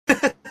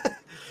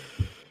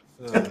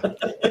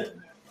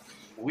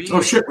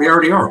Oh shit, we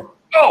already are.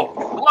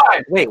 Oh,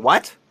 live. Wait,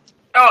 what?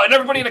 Oh, and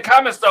everybody in the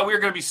comments thought we were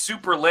going to be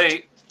super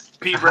late.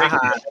 Pete break.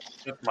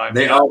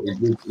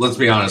 Let's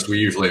be honest, we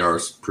usually are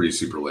pretty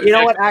super late. You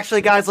know what?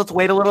 Actually, guys, let's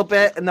wait a little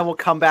bit, and then we'll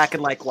come back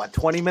in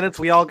 20 minutes.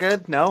 We all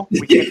good? No?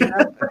 We can't do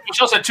that?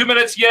 Michelle said 2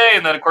 minutes, yay,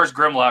 and then, of course,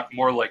 Grimlock,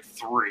 more like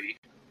 3.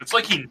 It's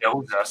like he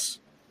knows us.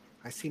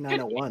 I see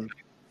 901.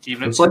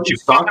 Even it's like you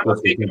stalked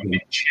us.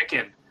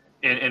 Chicken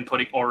and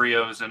putting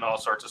Oreos and all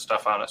sorts of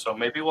stuff on it. So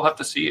maybe we'll have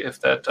to see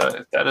if that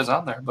is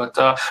on there. But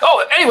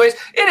anyways,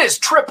 it is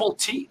Triple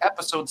T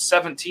episode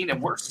 17,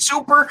 and we're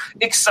super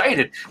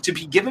excited to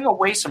be giving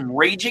away some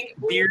Raging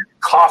Beard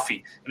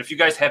coffee. And if you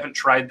guys haven't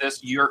tried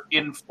this, you're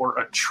in for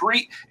a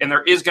treat. And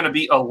there is going to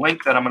be a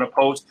link that I'm going to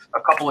post a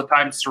couple of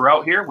times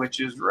throughout here, which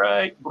is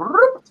right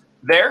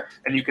there,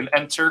 and you can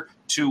enter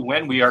to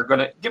win. We are going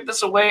to give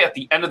this away at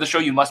the end of the show.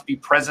 You must be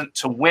present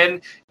to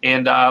win.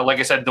 And like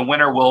I said, the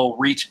winner will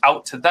reach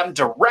out to them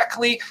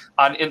directly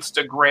on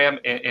Instagram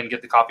and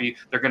get the coffee.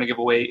 They're going to give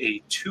away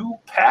a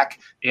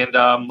 2-pack. And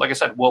like I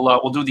said,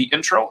 we'll do the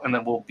intro, and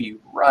then we'll be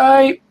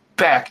right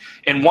back.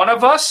 And one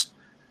of us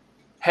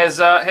has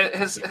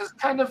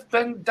kind of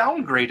been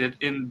downgraded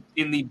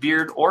in the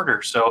beard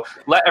order. So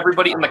let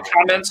everybody in the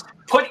comments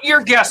put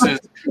your guesses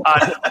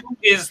on who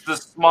is the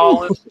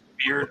smallest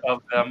beard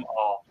of them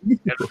all. And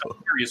I'm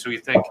curious who you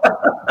think.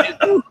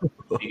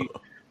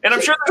 And I'm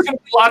sure there's going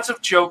to be lots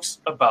of jokes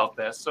about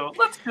this. So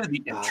let's do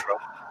the intro.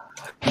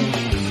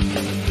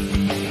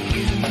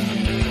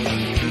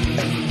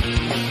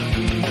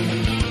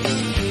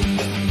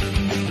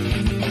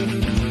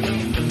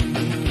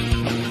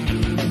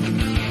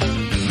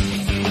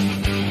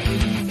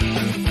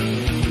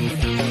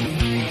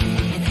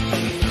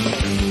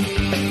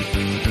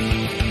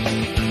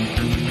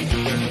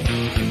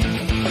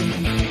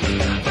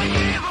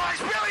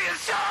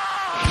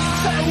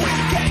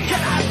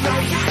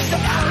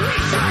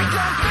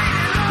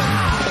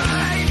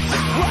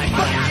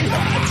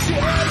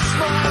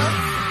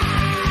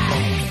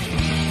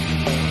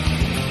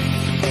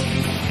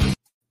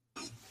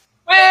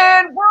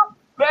 And we're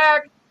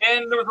back,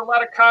 and there was a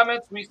lot of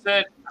comments. We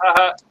said,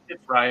 haha,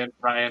 it's Ryan,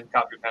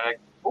 copy panic.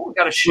 Oh, we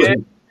got a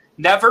shit.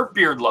 Never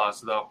beard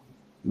laws, though.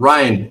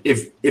 Ryan,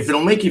 if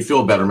it'll make you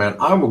feel better, man,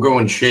 I will go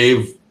and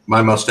shave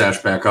my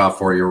mustache back off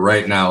for you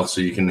right now so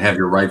you can have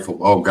your rightful.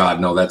 Oh,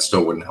 God, no, that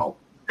still wouldn't help.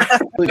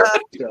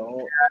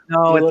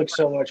 No, it looks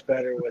so much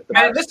better with the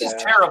man, this is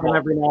terrible.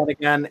 Every now and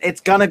again, it's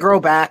gonna grow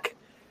back.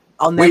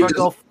 I'll never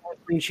go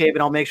clean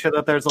shaven. I'll make sure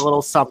that there's a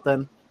little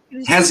something.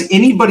 Has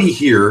anybody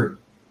here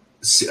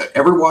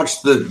ever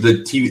watched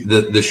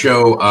the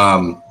show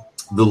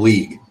The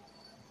League?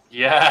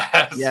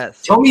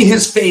 Yes. Tell me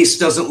his face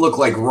doesn't look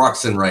like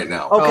Ruxin right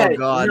now. Okay, oh,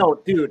 God. No,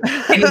 dude.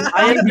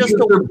 I am just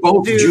they're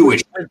both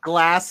Jewish with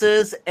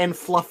glasses and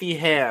fluffy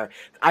hair.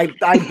 I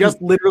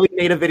just literally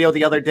made a video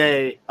the other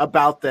day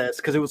about this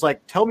because it was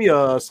like, tell me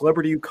a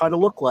celebrity you kind of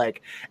look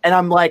like, and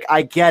I'm like,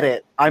 I get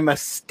it. I'm a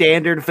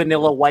standard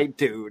vanilla white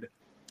dude.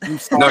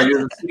 No,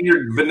 you're a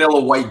standard vanilla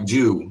white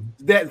Jew.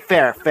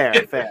 Fair.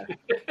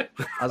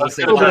 I was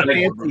gonna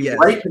say,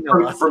 right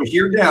from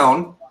here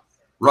down,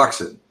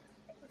 Ruxin.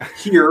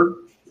 Here,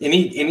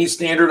 any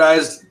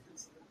standardized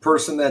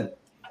person that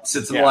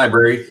sits in the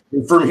library,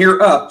 and from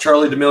here up,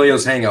 Charlie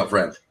D'Amelio's hangout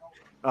friend.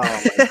 Oh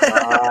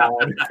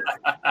my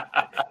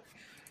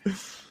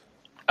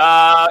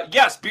God.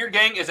 Yes, Beard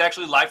Gang is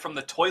actually live from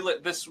the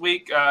toilet this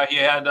week. He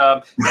had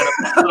a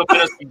little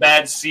bit of some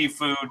bad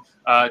seafood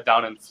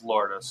down in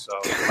Florida. So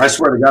I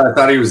swear to God, I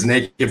thought he was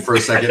naked for a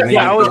second.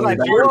 I was like,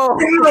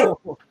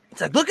 whoa. It's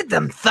like, look at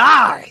them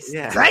thighs.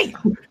 Yeah.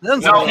 Damn.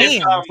 Those No,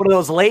 ham. One of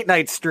those late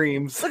night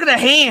streams. Look at the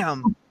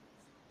ham.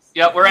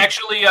 yeah, we're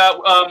actually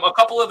a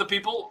couple of the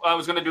people. I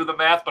was going to do the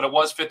math, but it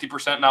was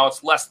 50%. Now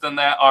it's less than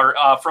that.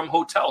 Are from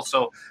hotels.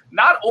 So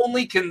not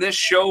only can this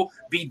show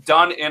be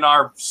done in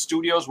our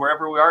studios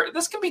wherever we are,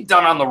 this can be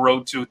done on the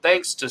road too,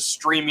 thanks to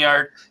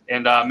StreamYard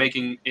and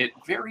making it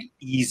very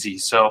easy.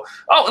 So,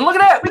 and look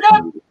at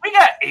that, we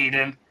got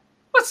Aiden.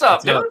 What's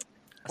up, dude?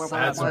 I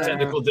had some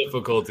technical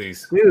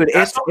difficulties. Dude,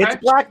 it's okay.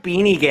 Black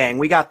Beanie Gang.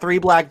 We got 3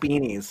 black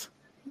beanies.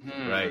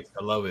 Right,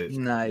 I love it.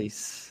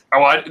 Nice.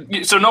 Oh,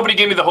 so nobody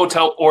gave me the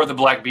hotel or the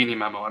Black Beanie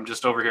memo. I'm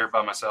just over here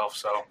by myself.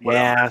 So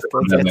Yeah, it's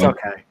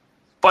okay.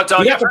 But You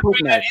for have to prove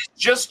everybody that. that is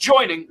just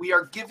joining, we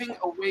are giving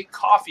away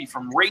coffee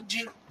from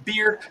Raging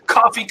Beard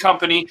Coffee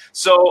Company.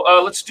 So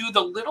let's do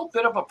the little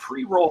bit of a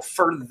pre-roll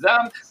for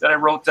them that I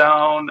wrote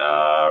down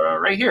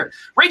right here.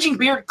 Raging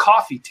Beard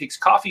Coffee takes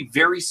coffee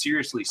very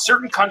seriously.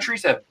 Certain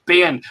countries have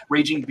banned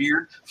Raging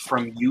Beard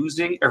from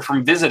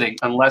visiting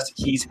unless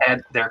he's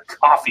had their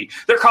coffee.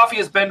 Their coffee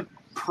has been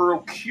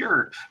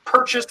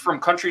purchased from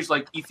countries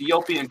like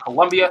Ethiopia and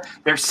Colombia.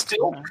 They're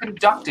still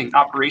conducting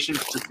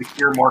operations to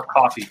secure more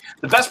coffee.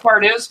 The best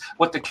part is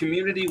what the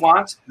community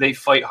wants, they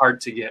fight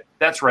hard to get.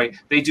 That's right.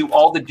 They do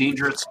all the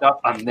dangerous stuff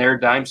on their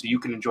dime so you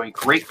can enjoy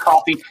great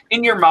coffee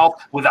in your mouth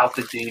without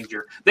the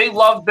danger. They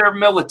love their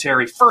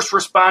military, first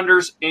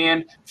responders,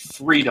 and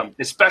freedom,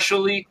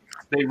 especially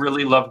they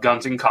really love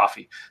guns and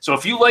coffee. So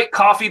if you like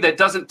coffee that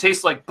doesn't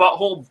taste like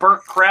butthole,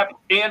 burnt crap,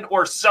 and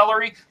or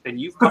celery, then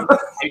you've come to the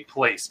right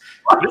place.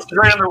 This is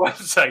right on their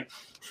website.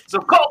 So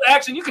call to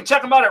action. You can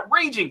check them out at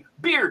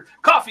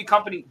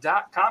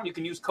RagingBeardCoffeeCompany.com. You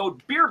can use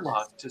code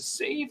BeardLaw to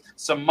save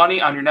some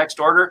money on your next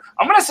order.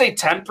 I'm going to say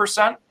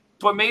 10%,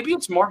 but maybe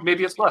it's more,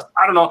 maybe it's less.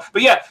 I don't know.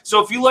 But yeah,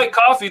 so if you like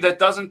coffee that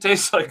doesn't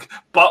taste like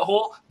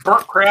butthole,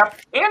 burnt crap,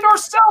 and or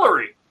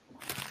celery.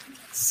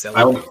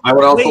 I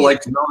would also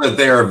like to know that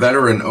they are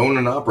veteran owned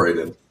and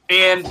operated.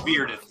 And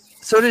bearded.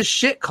 So does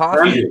shit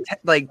coffee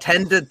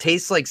tend to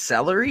taste like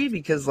celery?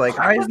 Because I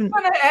was going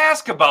to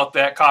ask about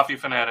that, Coffee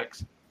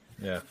Fanatics.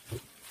 Yeah.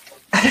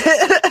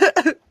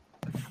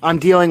 I'm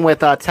dealing with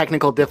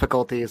technical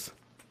difficulties.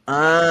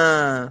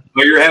 But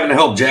you're having to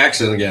help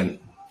Jackson again.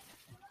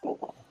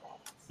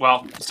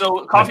 Well,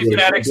 so Coffee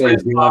Fanatics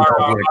is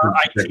our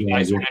IT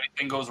guy. So when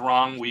anything goes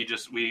wrong,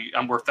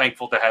 we're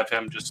thankful to have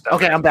him just step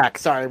Okay, in. I'm back.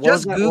 Sorry.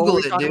 Just Google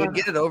it, dude.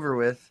 Get it over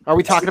with. Are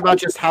we talking about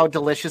just how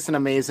delicious and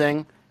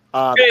amazing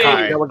the Hey.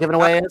 coffee that we're giving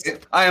away is?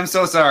 I am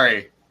so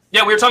sorry.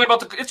 Yeah, we were talking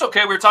about it's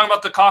okay. We were talking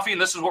about the coffee,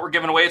 and this is what we're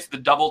giving away. It's the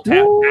double tap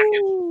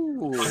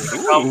package.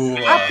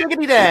 Hot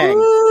diggity dang.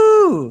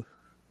 Ooh.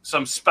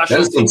 Some special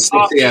That's some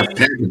sexy ass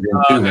packaging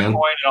too, man. and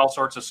all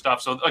sorts of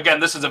stuff. So again,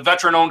 this is a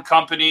veteran-owned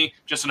company,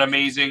 just an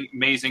amazing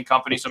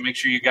company. So make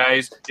sure you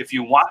guys, if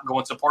you want, go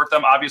and support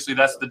them. Obviously,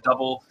 that's the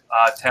double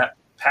tap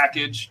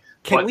package.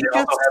 Can we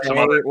just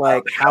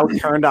say how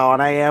turned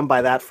on I am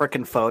by that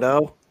freaking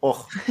photo?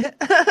 Oh,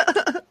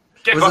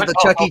 Yeah, Was it the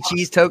Chuck E.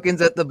 Cheese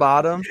tokens at the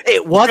bottom?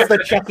 it was the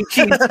Chuck E.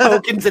 Cheese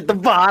tokens at the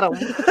bottom.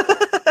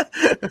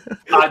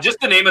 Just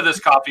the name of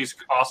this coffee is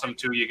awesome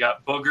too. You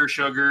got Booger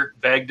Sugar,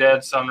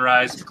 Baghdad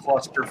Sunrise,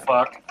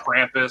 Clusterfuck,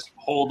 Krampus,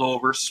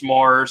 Holdover,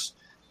 S'mores.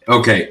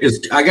 Okay,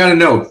 I gotta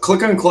know.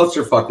 Click on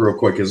Clusterfuck real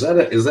quick. Is that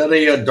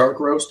a dark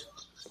roast?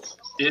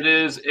 It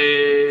is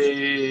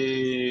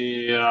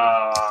a.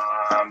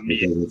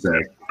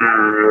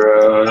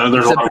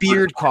 It's a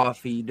beard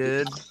coffee,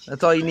 dude.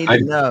 That's all you need to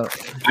know.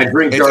 I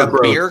drink It's a dark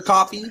roast. beer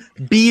coffee?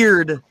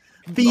 Beard.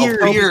 Beard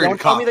Don't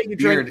tell me that you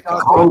drink beard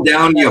coffee. Calm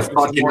down, you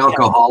fucking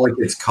alcoholic.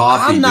 It's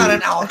coffee. I'm not dude.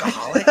 an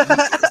alcoholic.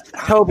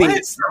 Toby,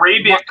 It's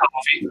Arabian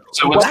coffee.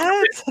 So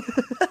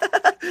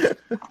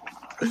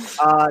it's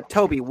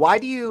Toby, why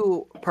do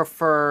you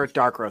prefer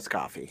dark roast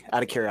coffee?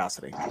 Out of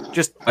curiosity, I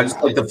just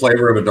like the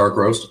flavor of a dark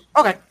roast.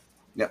 okay.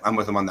 Yeah, I'm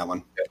with him on that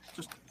one.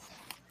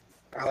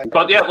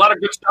 But yeah, a lot of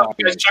good stuff.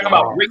 You guys check them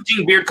out.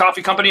 Raging Beard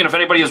Coffee Company. And if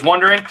anybody is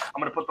wondering, I'm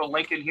going to put the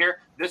link in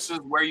here. This is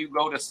where you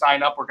go to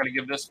sign up. We're going to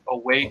give this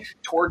away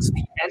towards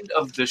the end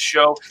of the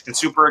show. And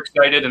super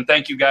excited. And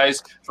thank you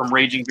guys from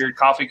Raging Beard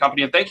Coffee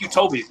Company. And thank you,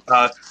 Toby.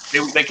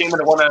 They came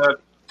into one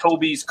of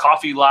Toby's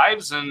coffee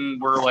lives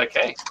and we're like,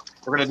 hey,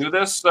 we're going to do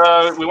this.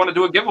 We want to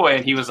do a giveaway.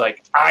 And he was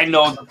like, I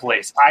know the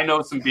place. I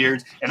know some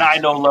beards. And I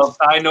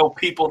know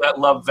people that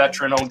love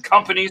veteran-owned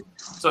companies.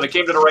 So they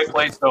came to the right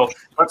place. So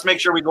let's make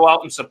sure we go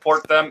out and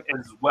support them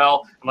as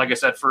well. And like I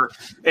said,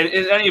 and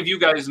any of you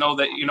guys know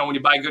that, when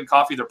you buy good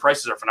coffee, their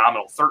prices are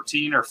phenomenal.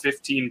 $13 or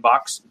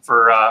 $15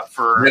 for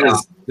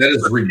That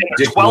is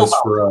ridiculous 12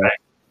 for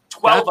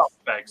 12 ounce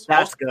bags.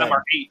 That's Most of them good.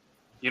 are 8.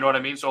 You know what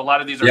I mean? So a lot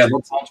of these are Yeah,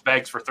 12 ounce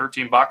bags for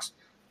 $13.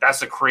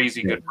 That's a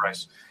crazy good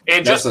price.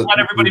 And That's just to let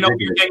everybody know,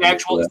 Beard Gang ridiculous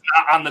Actual is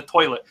not on the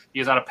toilet.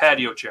 He is on a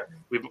patio chair.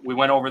 We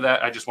went over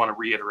that. I just want to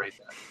reiterate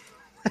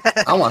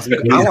that. I want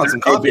some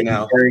coffee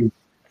now. wearing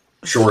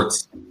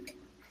shorts.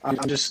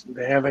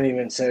 They haven't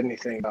even said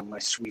anything about my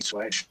sweet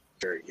sweatshirt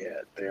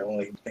yet. They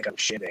only think I'm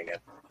shitting, and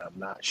I'm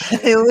not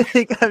shitting. I only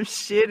think I'm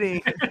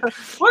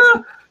shitting.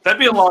 Well, that'd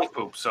be a long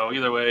poop. So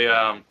either way,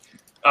 Joe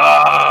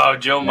I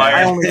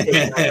Meyer. only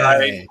take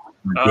Right.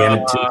 Damn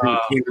it,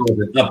 came with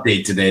an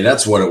update today.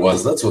 That's what it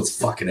was. That's what's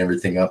fucking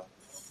everything up.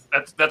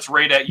 That's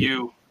right at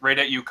you,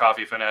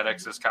 Coffee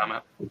Fanatics. This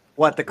comment.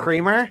 what, the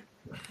creamer?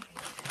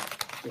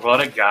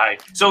 What a guy.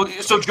 So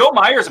Joe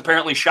Myers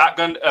apparently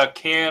shotgunned a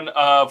can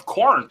of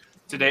corn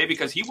today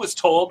because he was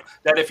told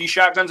that if he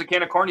shotguns a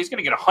can of corn, he's going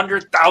to get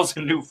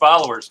 100,000 new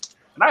followers.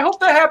 And I hope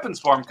that happens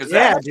for him because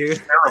Yeah, that's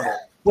dude. terrible.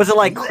 Was it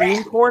like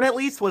cream corn at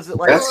least? Was it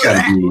like That's gotta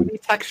be- creamy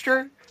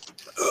texture?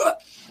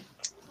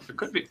 It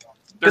could be.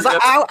 Because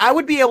I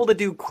would be able to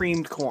do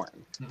creamed corn.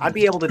 I'd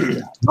be able to do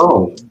that.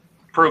 Oh,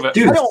 Prove it.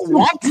 dude. I don't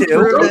want to.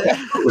 Okay,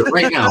 do it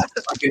right now.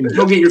 Fucking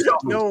go get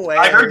yourself. No way.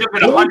 I heard you'll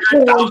get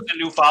 100,000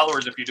 new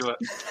followers if you do it.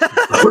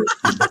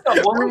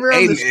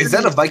 Hey, is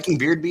that a Viking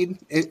beard bead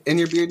in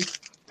your beard?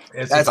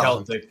 It's That's a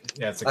awesome. Celtic.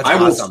 Yeah, it's a That's I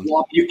will awesome.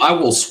 swap you. I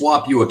will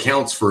swap you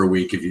accounts for a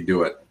week if you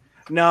do it.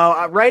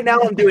 No, right now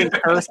I'm doing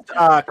cursed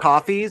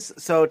coffees.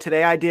 So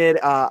today I did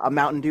a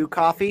Mountain Dew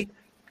coffee.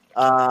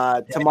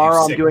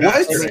 Tomorrow I'm Sick. doing.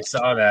 I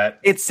saw that.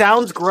 It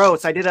sounds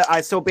gross.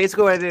 So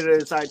basically what I did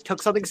is I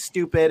took something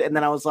stupid and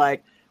then I was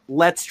like,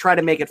 let's try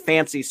to make it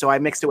fancy. So I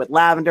mixed it with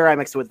lavender, I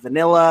mixed it with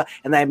vanilla,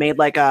 and then I made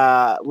like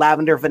a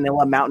lavender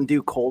vanilla Mountain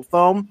Dew cold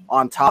foam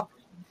on top.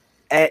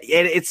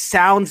 It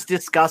sounds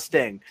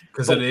disgusting.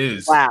 Because it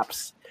is.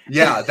 Slaps.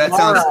 Yeah, that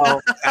sounds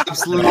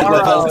absolutely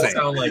revolting.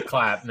 Sound like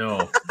clap?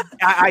 No.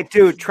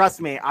 Dude,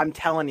 trust me, I'm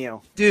telling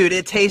you, dude.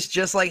 It tastes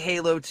just like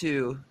Halo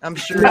 2. I'm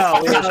sure.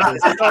 No,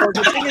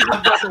 the thing is,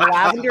 the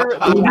lavender.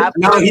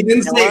 No, he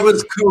didn't say it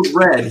was Code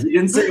Red. He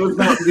didn't say it was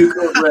Mountain Dew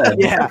Code Red.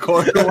 Yeah,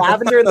 the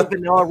lavender and the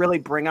vanilla really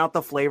bring out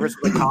the flavors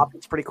of the coffee.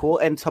 It's pretty cool.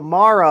 And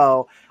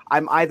tomorrow,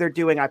 I'm either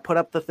doing. I put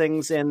up the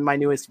things in my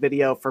newest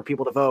video for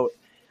people to vote: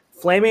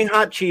 Flaming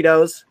Hot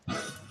Cheetos,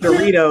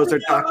 Doritos, or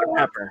Dr.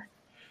 Pepper.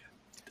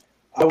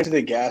 I went to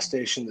the gas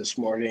station this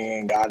morning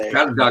and got a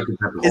Dr.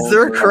 Pepper. Is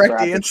there a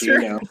correct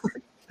answer?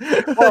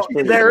 Well,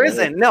 there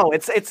isn't. No,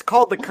 it's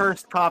called the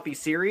Cursed Coffee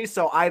series.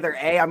 So either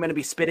A, I'm going to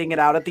be spitting it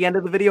out at the end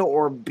of the video,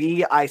 or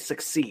B, I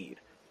succeed.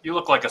 You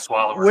look like a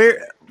swallower.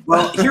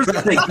 Well, here's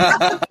the thing.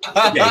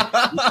 Okay.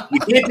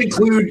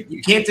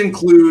 You can't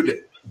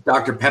include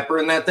Dr. Pepper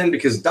in that then,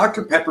 because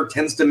Dr. Pepper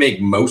tends to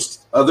make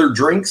most other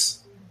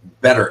drinks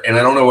better, and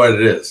I don't know what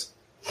it is.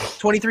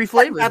 23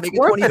 flavors. That's Make it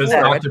worth it. 24.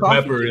 Because Dr.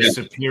 Pepper is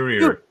superior.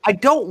 Dude, I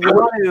don't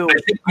want to. I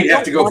think we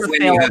have to go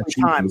Flaming Hot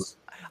Cheetos.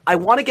 I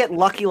want to get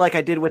lucky like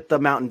I did with the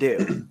Mountain Dew.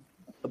 Is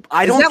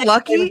that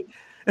lucky?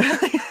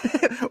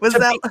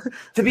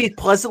 To be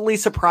pleasantly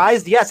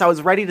surprised? Yes, I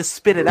was ready to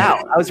spit it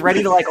out. I was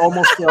ready to like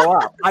almost throw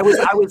up. I was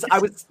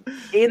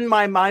in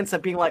my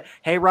mindset being like,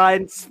 "Hey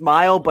Ryan,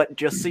 smile, but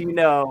just so you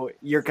know,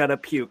 you're gonna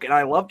puke," and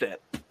I loved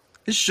it.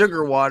 It's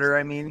sugar water.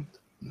 I mean,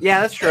 yeah,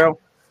 that's true.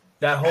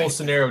 That whole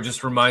scenario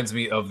just reminds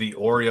me of the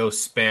Oreo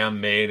Spam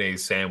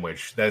mayonnaise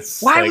sandwich.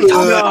 That's why are like, we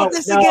talking about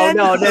this again?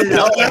 No,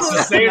 that's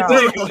the same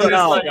thing.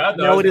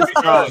 No, it is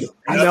not.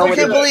 I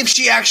can't believe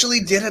she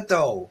actually did it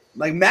though.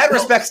 Like, mad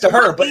respects to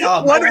her, but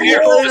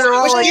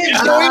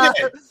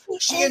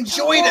she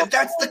enjoyed it.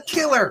 That's the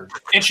killer.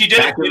 And she did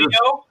a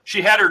video.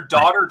 She had her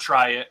daughter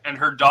try it, and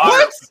her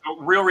daughter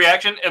real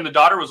reaction, and the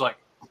daughter was like,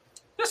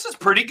 "This is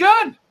pretty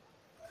good.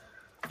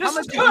 This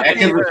is good." Back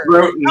in the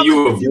throat, and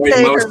you avoid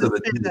most of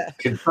it.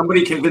 Can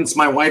somebody convince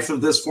my wife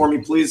of this for me,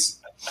 please?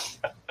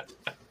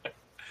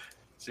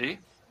 See?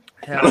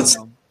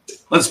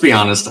 Let's be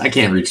honest. I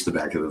can't reach the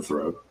back of the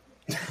throat.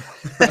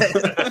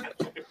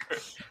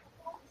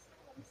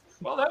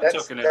 Well, that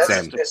took an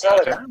interesting. It's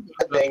not a bad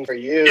thing for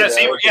you. Yeah,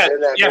 see,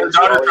 her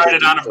daughter tried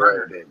it on a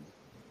burger.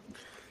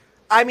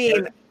 I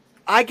mean,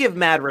 I give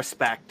mad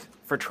respect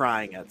for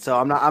trying it, so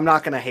I'm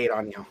not going to hate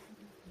on you.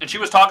 And she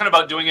was talking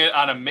about doing it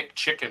on a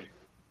McChicken.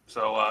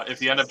 So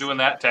if you end up doing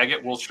that, tag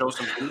it. We'll show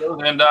some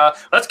videos, and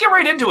let's get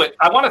right into it.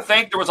 I want to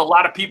thank. There was a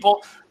lot of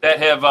people that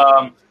have.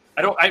 I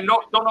don't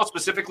know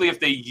specifically if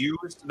they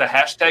used the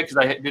hashtag because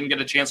I didn't get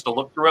a chance to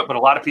look through it. But a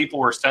lot of people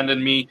were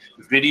sending me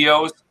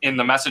videos in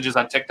the messages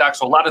on TikTok.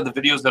 So a lot of the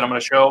videos that I'm going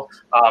to show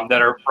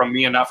that are from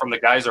me and not from the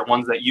guys are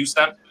ones that you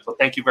sent. So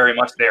thank you very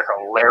much. They're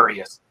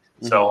hilarious.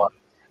 Mm-hmm. So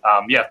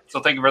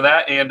so thank you for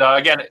that. And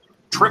again.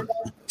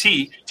 Triple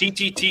T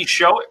TTT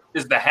show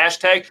is the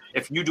hashtag.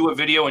 If you do a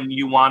video and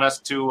you want us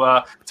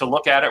to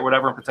look at it or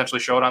whatever and potentially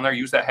show it on there,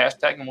 use that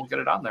hashtag and we'll get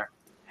it on there.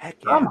 Heck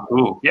yeah.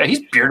 Ooh, yeah,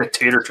 he's bearded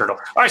tater turtle.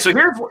 All right, so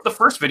here's the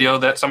first video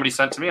that somebody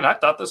sent to me, and I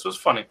thought this was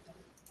funny.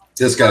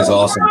 This guy's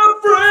awesome. Get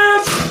out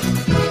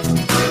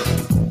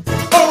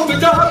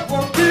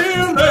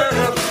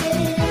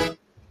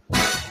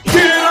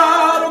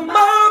of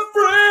my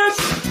fridge.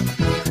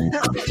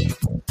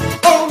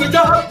 Only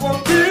God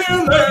will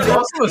kill it. He's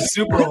also a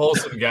super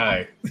wholesome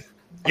guy.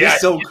 Yeah,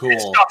 he's so cool.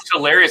 His stuff's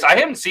hilarious. I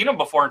hadn't seen him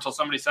before until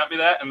somebody sent me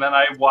that, and then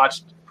I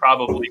watched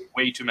probably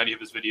way too many of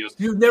his videos.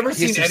 You've never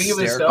seen any of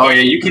his stuff? Oh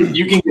yeah, you can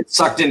get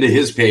sucked into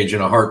his page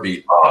in a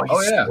heartbeat.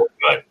 Oh yeah, so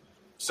good,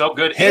 so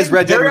good. His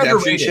Red Dead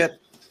Redemption shit.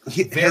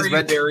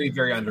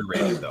 Very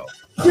underrated though.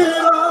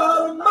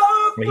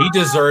 He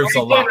deserves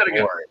a lot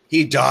more.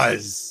 He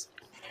does.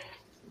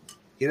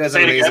 He does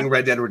an amazing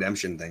Red Dead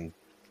Redemption thing.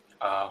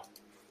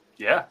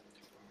 Yeah.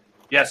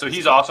 So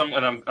he's awesome,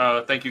 and I'm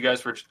thank you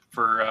guys for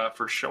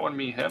showing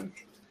me him.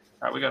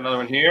 All right, we got another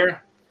one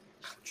here.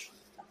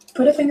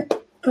 Put a finger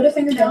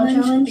down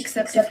challenge.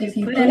 Except if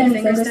you put any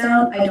fingers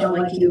down, I don't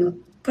like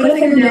you. Put a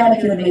finger down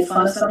if you would make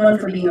fun of someone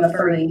for being a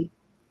furry.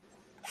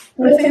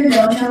 Put a finger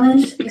down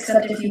challenge.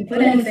 Except if you put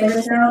any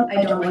fingers down,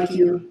 I don't like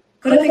you.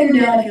 Put a finger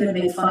down if you would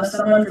make fun of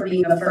someone for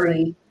being a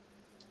furry.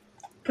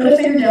 Put a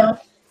finger down.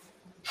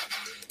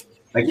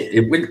 Like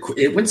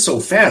it went so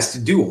fast to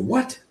do a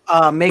what?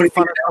 Make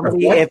fun of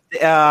somebody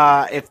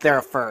if they're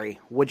a furry.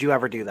 Would you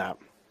ever do that?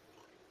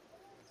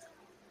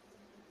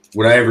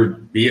 Would I ever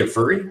be a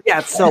furry? Yeah.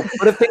 So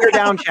put a finger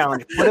down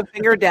challenge. Put a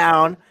finger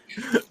down,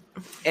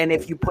 and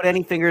if you put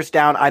any fingers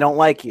down, I don't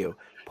like you.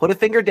 Put a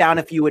finger down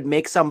if you would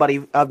make fun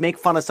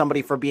of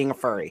somebody for being a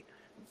furry.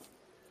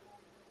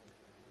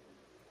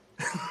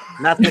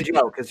 And that's the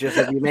joke. It's just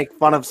if you make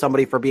fun of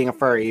somebody for being a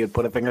furry, you'd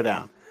put a finger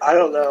down. I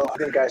don't know. I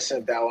think I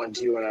sent that one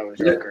to you when I was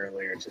drunk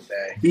earlier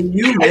today. Be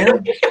you,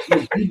 man.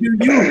 You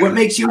do you. What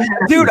makes you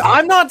happy? Dude,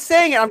 I'm not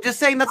saying it. I'm just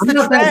saying that's the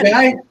trend.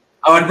 Guy.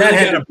 Oh, and that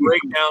had to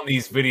break down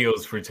these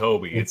videos for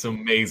Toby. It's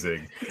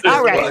amazing.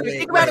 All right,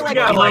 think about it like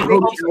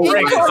doing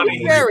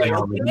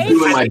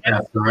my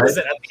best, all right? At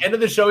the end of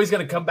the show, he's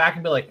going to come back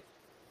and be like,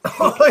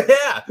 "Oh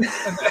yeah."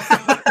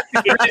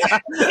 He's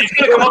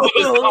gonna come up with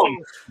his thumb,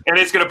 and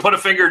he's gonna put a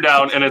finger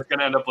down, and it's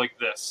gonna end up like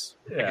this.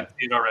 Yeah. I can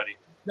see it already.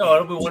 No,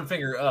 it'll be one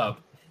finger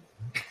up.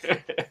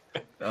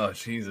 Oh,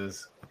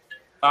 Jesus.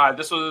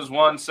 This was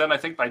one sent, I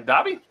think, by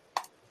Dobby.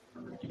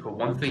 You put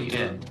one thing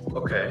in,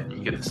 okay, you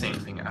get the same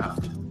thing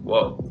out.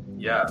 Whoa.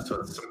 Yeah, so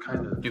it's some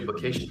kind of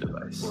duplication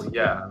device. Well,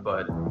 yeah,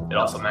 but it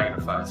also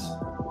magnifies.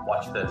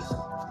 Watch this.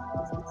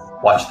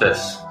 Watch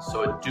this.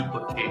 So it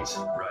duplicates,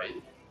 right?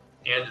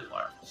 And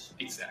enlarges.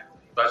 Exactly.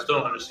 But I still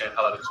don't understand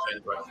how that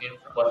explains where I came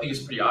from. Well, I think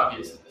it's pretty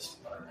obvious at this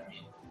point. I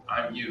mean,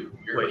 I'm you,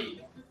 you're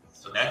me.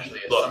 So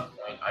naturally, at some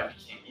point, I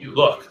became you.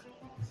 Look.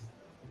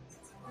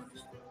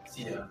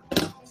 See ya.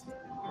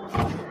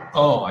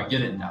 Oh, I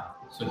get it now.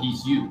 So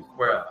he's you.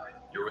 Where am I?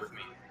 You're with me.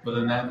 But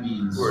then that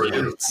means... Who are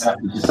you?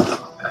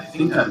 I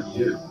think I'm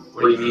you.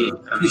 What do you mean?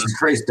 Jesus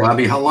Christ,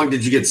 Dobby, how long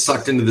did you get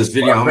sucked into this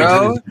video? How many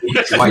Bro,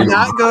 times do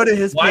not go to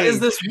his Why page. is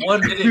this 1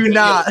 minute? Do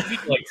not.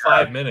 Like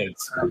 5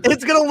 minutes.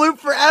 It's going to loop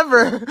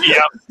forever.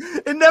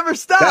 Yep. It never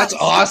stops. That's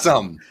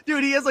awesome.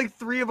 Dude, he has like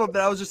 3 of them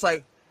that I was just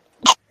like,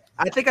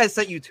 I think I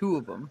sent you 2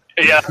 of them.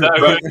 Yeah.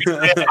 I'm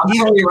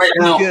telling you right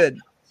now, Good.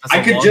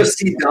 I could just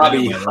see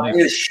Dobby high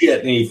as shit,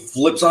 and he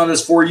flips on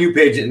his For You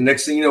page, and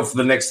next thing you know, for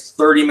the next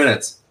 30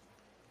 minutes.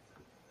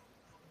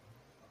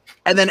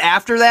 And then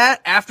after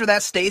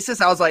that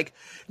stasis, I was like,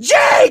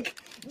 Jake!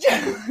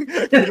 Found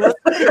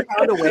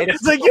a way to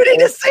It's like, you need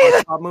to see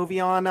that movie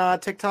on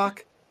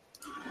TikTok.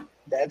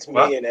 That's me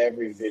What? in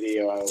every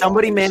video. I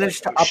Somebody watch.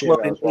 managed to Like, shit, I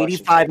upload an was watching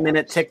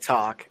 85-minute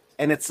TikTok,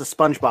 and it's the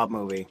SpongeBob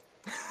movie.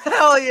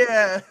 Hell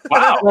yeah.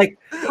 Wow. Like,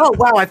 oh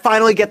wow, I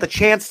finally get the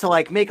chance to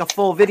like make a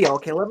full video.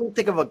 Okay, let me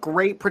think of a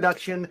great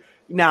production.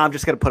 Now I'm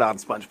just gonna put on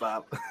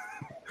SpongeBob.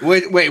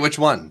 Wait, which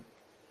one?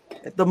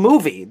 The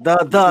movie,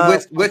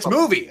 the Which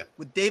movie?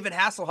 With David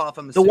Hasselhoff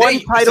on the one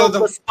Hey, titled so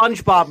the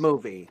SpongeBob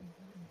movie,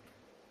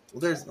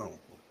 Well, there's no.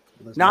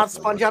 not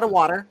Sponge Out of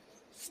Water.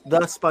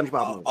 The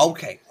SpongeBob movie.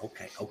 Okay.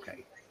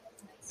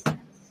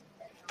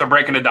 They're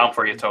breaking it down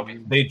for you,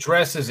 Toby. They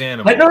dress as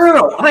animals.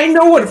 No. I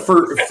know what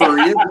furry is.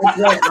 That's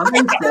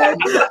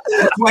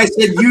why I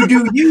said you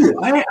do you.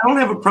 I don't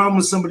have a problem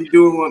with somebody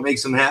doing what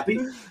makes them happy.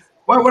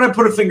 Why would I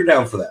put a finger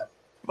down for that?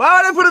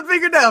 Why would I put a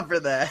finger down for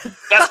that?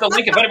 That's the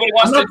link. If anybody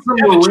wants I'm not to,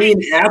 some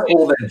marine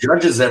apple that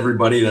judges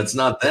everybody. That's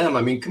not them.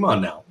 I mean, come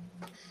on now.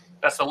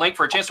 that's the link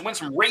for a chance to win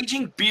some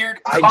Raging Beard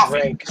I coffee.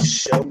 drank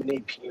so many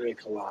pina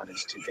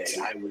coladas today.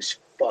 I was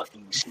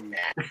fucking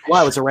smashed.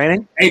 Why was it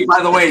raining? Hey,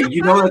 by the way,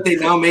 you know that they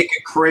now make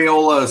a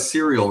Crayola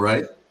cereal,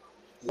 right?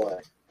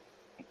 What?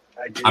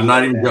 I do I'm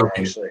not know even that,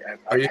 joking. Actually,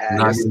 Are you I'm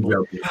not even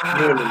joking.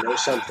 You want to know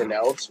something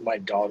else? My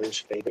daughter's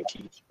favorite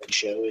TV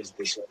show is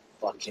this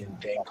fucking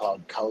thing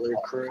called Color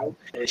Crew,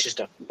 and it's just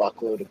a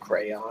fuckload of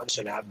crayons.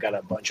 So now I've got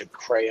a bunch of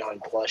crayon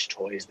plush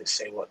toys that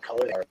say what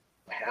color they are in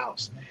my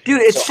house.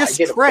 Dude, it's So I just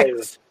get to play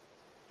tricks.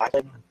 I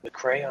play with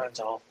crayons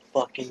all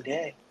fucking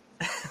day.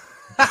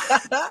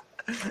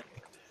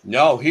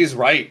 No, he's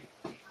right.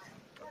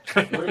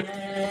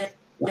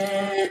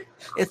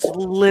 It's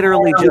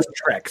literally just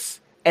tricks.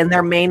 And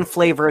their main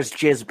flavor is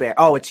Jizzberry.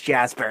 Oh, it's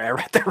Jazzberry. I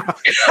read that wrong.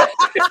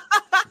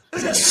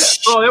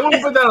 Oh, they want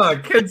to put that on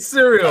a kid's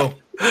cereal.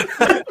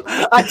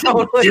 I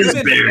totally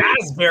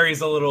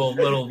Raspberry's a little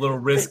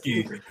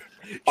risky.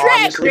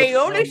 Honestly,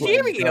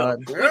 cereal.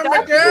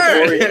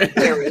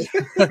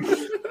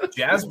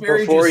 Jazzberry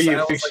Before just you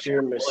sounds fixed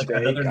your mistake,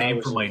 like another I name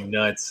was for my like-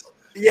 nuts.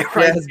 Yeah,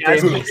 right.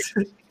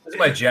 Jazzberries. That's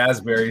my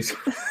jazzberries.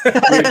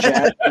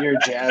 your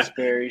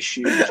jazzberries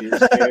shoot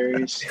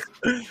jizzberries.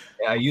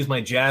 Yeah, I use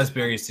my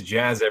jazzberries to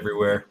jazz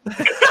everywhere. The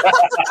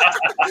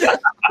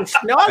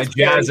I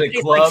jazz at schnozberries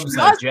taste clubs.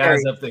 like I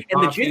jazz schnozberries, up the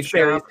and the coffee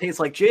jizzberries shop. taste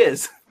like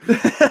jizz.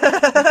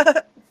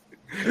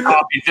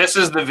 Copy. This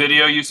is the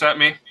video you sent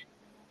me.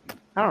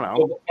 I don't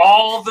know. Of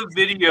all the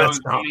videos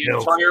That's not in the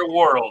milk. entire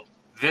world,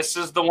 this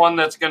is the one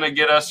that's going to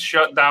get us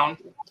shut down.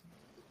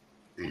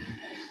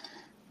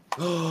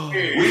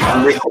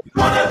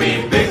 Wanna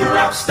be big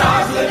rock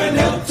stars, living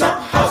hilltop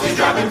houses,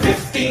 driving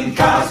 15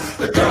 cars.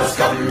 The girls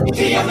come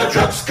easy and the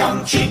drugs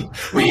come cheap.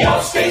 We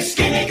all stay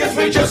skinny cause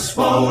we just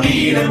won't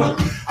eat, and we'll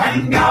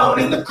hang out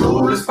in the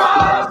coolest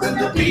bars and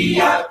the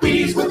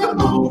VIPs with the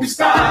movie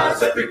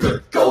stars. Every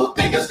good gold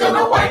digger's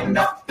gonna wind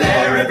up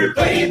there. Every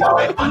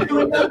playboy under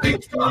with the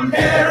big blonde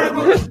hair, and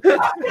we'll hang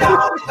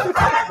out in the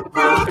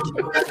brand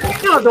new.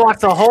 You don't have to watch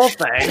the whole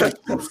thing.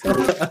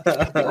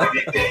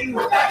 Everything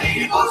with that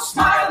evil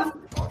smile.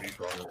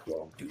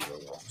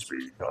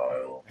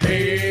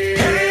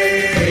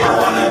 Hey, I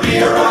wanna be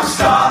a rock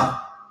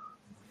star.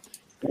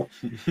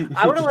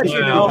 I want to let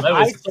you Wow, know that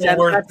I was so sent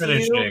worth that to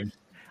you. finishing.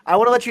 I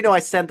want to let you know I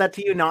sent that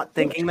to you, not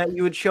thinking that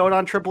you would show it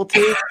on Triple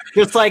T.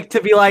 Just like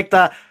to be like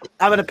I'm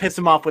gonna piss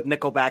him off with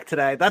Nickelback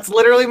today. That's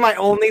literally my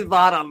only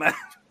thought on that.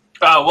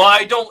 Well,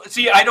 I don't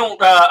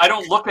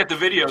look at the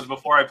videos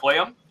before I play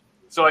them.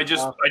 So I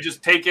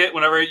just take it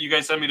whenever you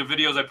guys send me the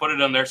videos. I put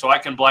it on there so I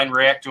can blind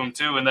react to them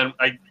too. And then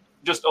I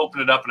just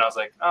opened it up and I was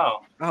like,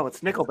 oh, it's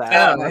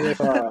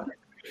Nickelback.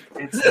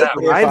 it's that.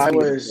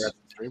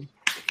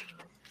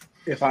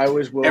 If I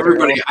was Will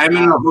Everybody, Ferrell, I'm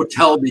in a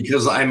hotel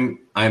because I'm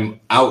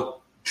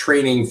out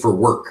training for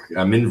work.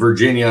 I'm in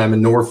Virginia. I'm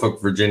in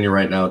Norfolk, Virginia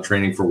right now,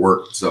 training for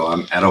work. So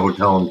I'm at a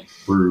hotel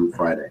through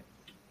Friday.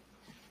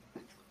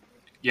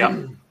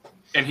 Yeah.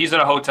 And he's in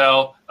a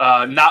hotel,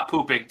 not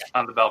pooping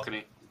on the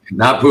balcony.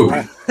 Not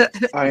pooping.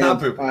 I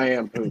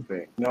am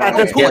pooping. No, At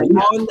this point,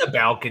 on the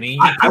balcony.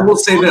 I will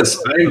say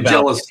this: I am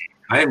jealous.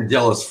 I am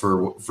jealous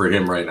for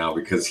him right now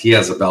because he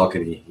has a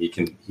balcony. He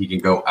can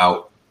go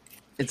out.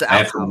 It's an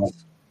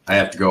I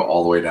have to go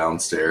all the way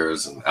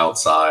downstairs and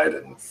outside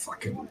and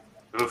fucking.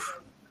 Oof.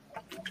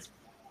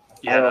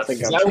 Yeah, I don't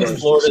think is that what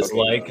Florida's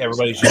like?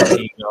 Everybody's just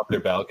eating off their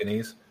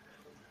balconies.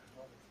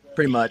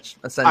 Pretty much.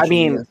 I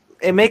mean,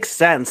 it makes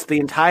sense. The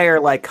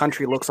entire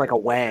country looks like a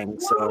wang.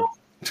 So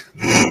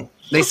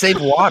they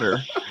save water.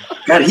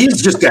 God,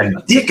 he's just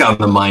got dick on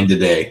the mind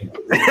today.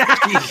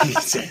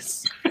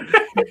 Jesus.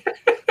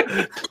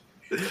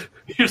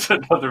 Here's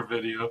another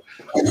video.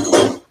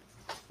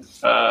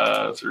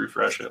 Let's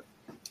refresh it.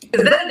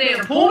 Is that a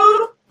damn pool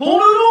noodle? Pool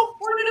noodle?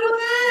 What are we doing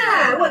with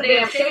that? What a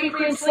damn shaving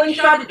cream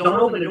slingshot? Don't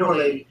open the door,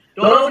 lady.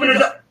 Don't open the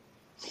door.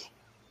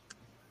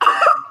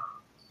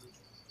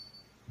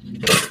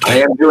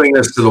 I am doing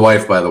this to the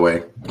wife, by the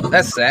way.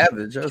 That's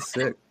savage. That's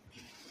sick.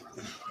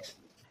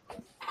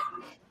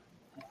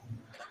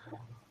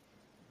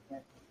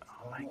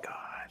 Oh my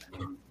god.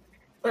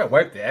 I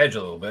wipe the edge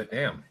a little bit.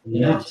 Damn.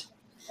 Yeah.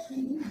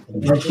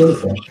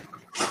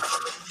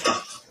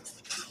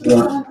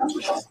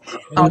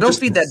 Oh, don't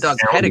feed that dog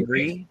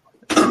pedigree.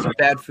 That's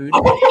bad food.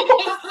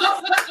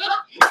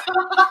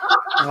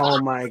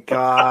 Oh my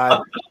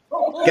god.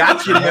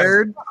 Gotcha,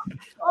 nerd.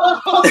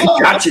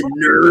 Gotcha,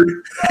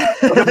 nerd.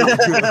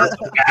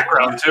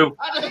 Background too.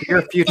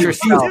 Your future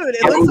self. Dude,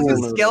 it looks like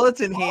a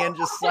skeleton hand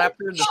just slapped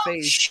her in the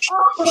face.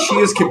 She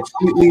is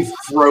completely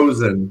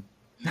frozen.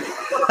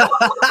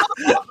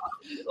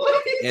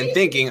 And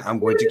thinking, I'm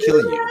going to kill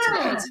you.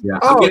 Yeah.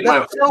 Oh,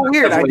 that's so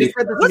weird. I just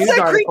read this What's news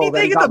that creepy article that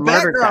thing he in the got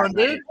murdered background,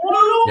 that dude?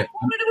 Yeah.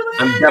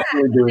 I'm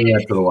definitely doing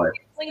that to the wife.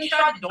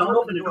 Slingshot, don't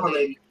open the door,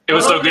 lady. It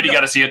was so good you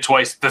got to see it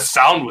twice. The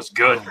sound was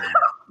good.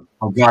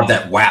 Oh god,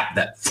 that whap,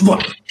 that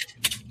thwap.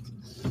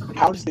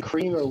 How does the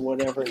cream or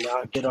whatever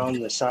not get on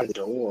the side of the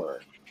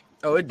door?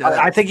 Oh, it does.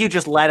 I think you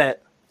just let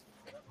it.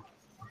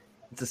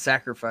 It's a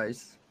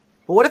sacrifice.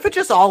 But what if it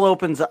just all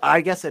opens?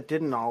 I guess it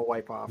didn't all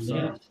wipe off. So.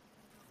 Yeah.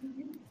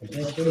 I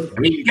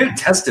mean, you gotta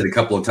test it a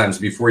couple of times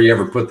before you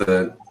ever put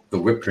the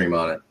whipped cream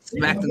on it.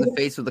 Smacked in the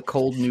face with a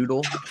cold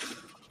noodle.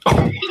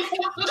 Cold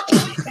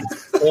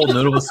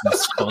noodle with some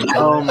spunk.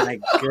 Oh my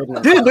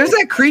goodness. Dude, there's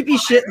that creepy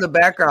shit in the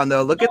background,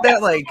 though. Look at that,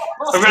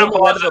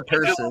 silhouette of a I just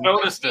person.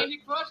 noticed it.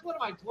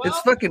 It's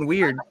fucking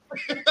weird.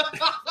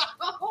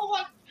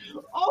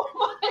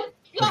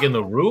 Like in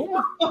the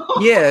room?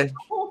 Yeah.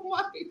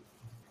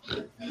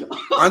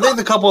 Aren't they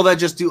the couple that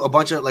just do a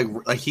bunch of like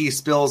he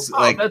spills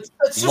that's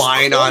just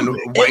wine on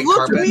white It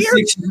looked carpet? weird.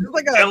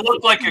 It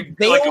looked like a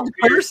veiled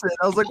person.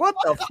 I was like, what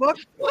the fuck?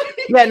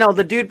 Yeah, no,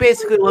 the dude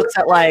basically looks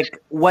at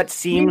what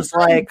seems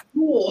like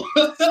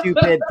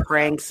stupid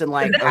pranks and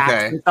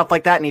acts and stuff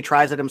like that, and he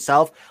tries it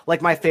himself.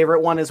 Like my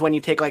favorite one is when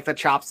you take the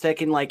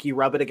chopstick and you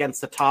rub it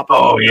against the top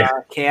of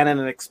the can and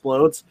it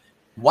explodes.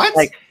 What?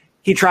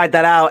 He tried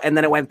that out and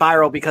then it went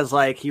viral because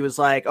he was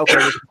like, okay,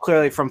 this is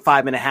clearly from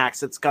 5 Minute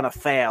Hacks, it's gonna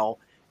fail,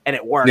 and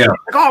it worked. Yeah.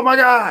 Oh my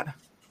god.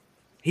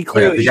 He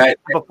clearly the guy,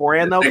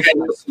 beforehand though.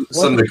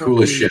 Some of the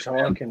coolest shit. What are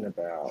you talking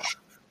about?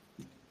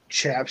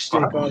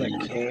 Chapstick on a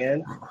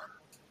can?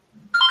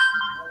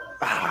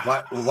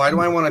 Why do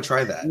I want to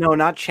try that? No,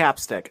 not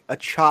chapstick, a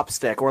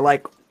chopstick or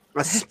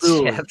a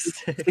spoon.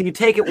 So you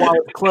take it while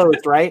it's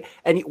closed, right?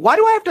 And why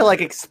do I have to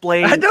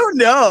explain? I don't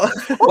know.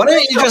 Why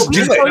don't you just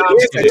do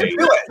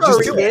it?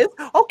 Just do it.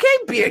 Okay,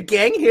 beer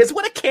gang. Here's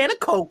what a can of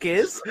Coke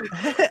is.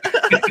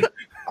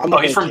 I'm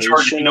he's from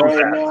Georgia. You know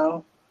that.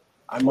 now.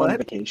 I'm on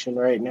vacation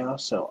right now,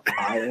 so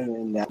I am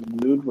in that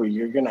mood where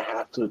you're gonna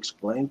have to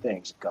explain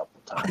things a couple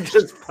times.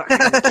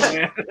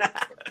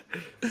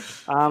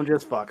 I'm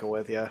just fucking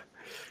with you.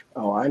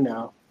 Oh, I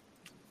know.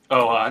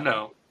 Oh, I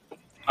know.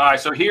 All right,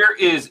 so here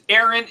is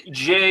Aaron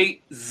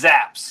J.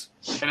 Zaps,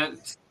 and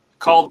it's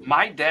called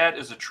 "My Dad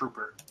Is a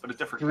Trooper," but a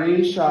different.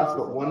 3 shots,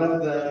 but one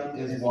of them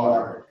is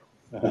water.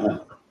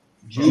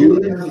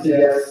 Julian has to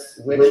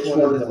guess which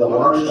one is the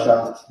water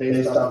shot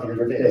based off of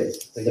your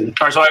face. All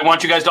right, so I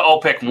want you guys to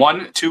all pick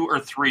 1, 2, or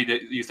 3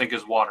 that you think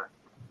is water.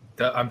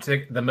 I'm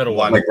taking the middle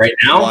one. Like right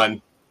now?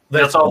 One.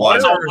 That's all.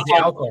 Water That's all. or the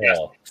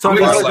alcohol? So I'm are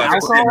gonna they say-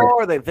 alcohol?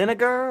 Are they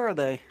vinegar? Are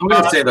they? I'm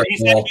gonna say He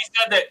said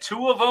that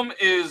 2 of them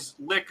is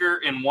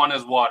liquor and 1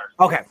 is water.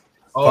 Okay.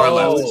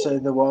 I would say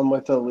the one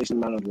with the least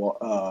amount of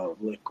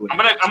liquid. I'm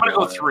gonna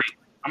go 3.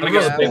 I'm gonna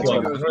I'm go gonna pick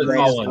one. I'm gonna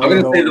call one. I'm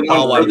gonna say the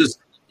one.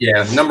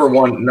 Yeah, number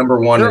one.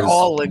 They're is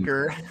all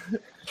liquor.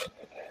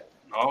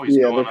 Oh, he's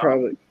Yeah, going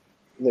up.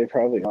 they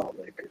probably all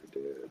liquor,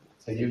 dude.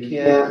 So you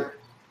can't.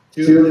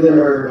 2 of them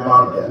are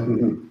vodka.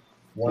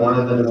 One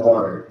of them is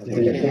water. So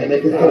you can't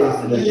make a face,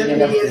 and then you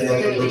can't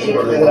say which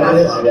one it is.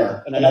 Yeah.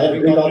 And I have to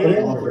read all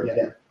over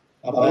again.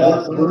 One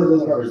of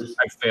those numbers.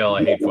 I fail.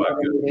 I hate vodka.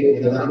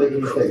 They're not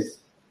making a face.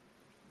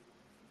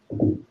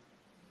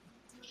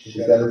 She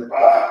says,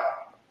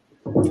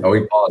 Oh,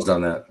 he paused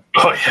on that.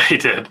 Oh yeah, he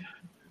did.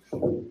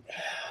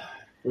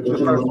 Which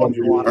one was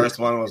water? First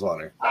one was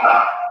water.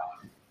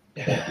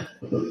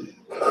 The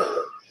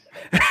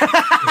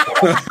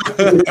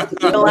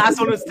last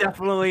one was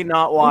definitely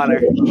not water.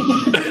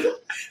 The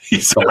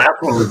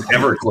last one was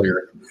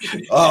Everclear.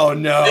 Oh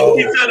no!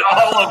 He said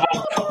all of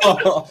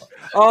them.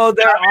 Oh,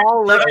 they're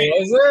all liquor.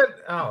 Is it?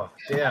 Oh,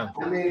 damn.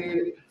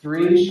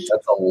 3.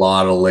 That's a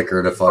lot of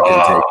liquor to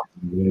fucking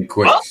take.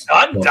 Quick. Well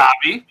done,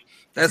 Dobby.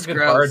 That's Good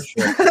gross.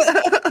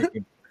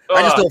 hardship.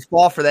 I just don't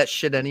fall for that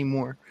shit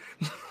anymore.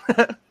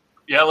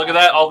 Yeah, look at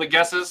that. All the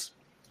guesses.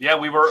 Yeah,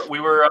 we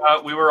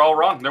were all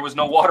wrong. There was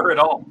no water at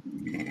all.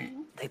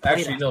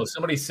 Actually, no.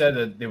 Somebody said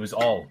that it was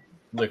all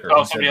liquor. Oh,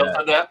 Who somebody else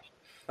said that?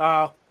 Oh,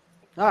 all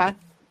right.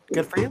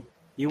 Good for you.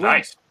 You win.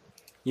 Nice.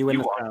 You win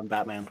You this won. round,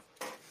 Batman.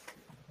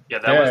 Yeah,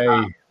 that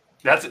was.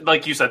 That's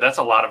like you said. That's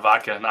a lot of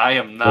vodka, and I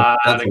am not.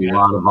 That's a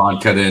lot of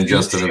vodka in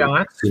just in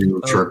a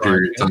short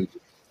period of time.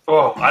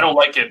 Oh, I don't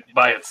like it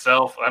by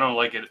itself. I don't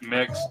like it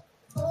mixed.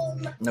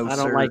 No, I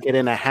don't sir. like it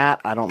in a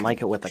hat. I don't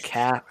like it with a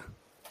cat.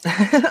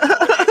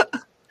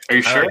 Are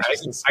you sure?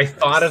 I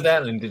thought of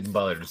that and didn't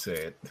bother to say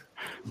it.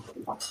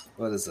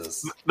 What is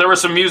this? There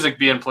was some music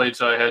being played,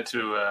 so I had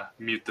to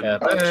mute the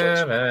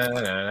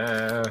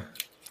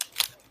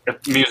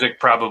music.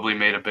 Probably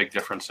made a big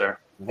difference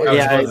there.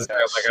 I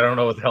don't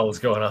know what the hell is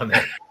going on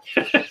there.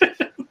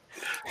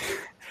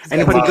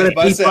 Anybody good at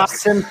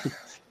beatboxing?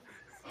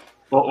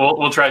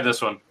 We'll try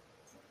this one.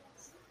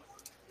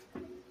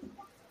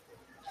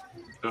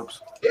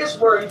 Oops. It's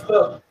where he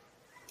fucked.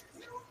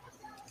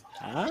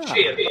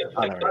 Shit,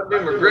 I've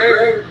been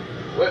McGregor.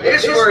 Well,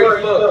 it's where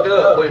he fucked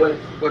up.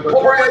 When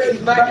Poirier's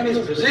back in his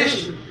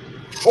position,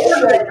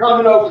 Poirier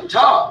coming over the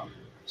top.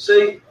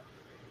 See,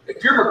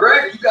 if you're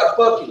McGregor, you got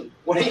fucking.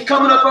 When he's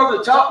coming up over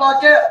the top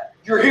like that,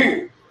 you're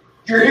here.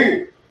 You're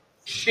here.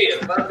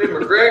 Shit, if I've been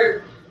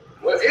McGregor.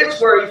 Well, it's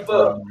where he fucked.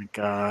 Oh my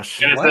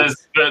gosh. And it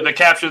says the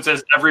caption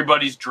says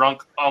everybody's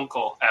drunk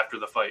uncle after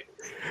the fight.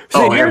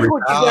 So here's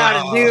what you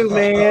gotta do,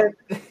 man.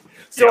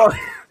 So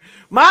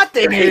my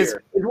thing is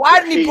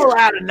why didn't he pull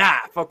out a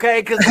knife?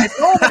 Okay, because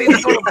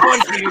nobody's gonna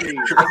punch you.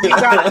 If you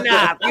got a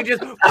knife, you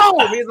just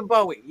boom, here's a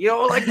Bowie. You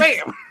know, like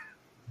bam.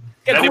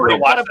 Did anybody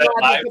watch that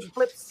live?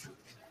 Flips.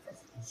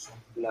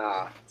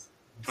 Nah.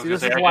 See,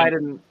 this is why I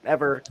didn't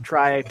ever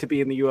try to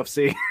be in the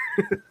UFC.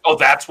 Oh,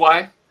 that's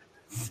why.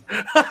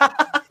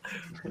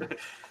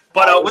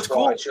 But what's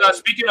cool,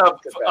 speaking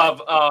of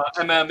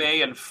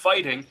MMA and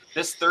fighting,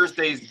 this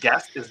Thursday's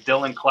guest is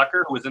Dylan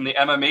Klecker, who was in the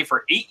MMA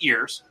for 8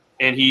 years,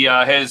 and he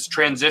has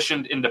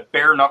transitioned into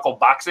bare knuckle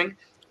boxing,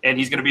 and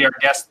he's going to be our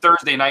guest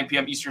Thursday, 9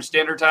 p.m. Eastern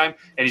Standard Time,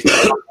 and he's going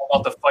to talk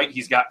about the fight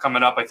he's got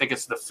coming up. I think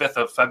it's the 5th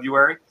of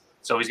February,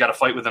 so he's got a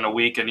fight within a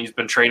week, and he's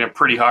been training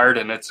pretty hard,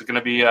 and it's going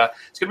to be a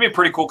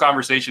pretty cool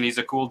conversation. He's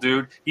a cool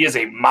dude. He is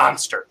a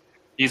monster.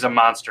 He's a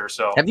monster.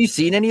 So, have you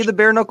seen any of the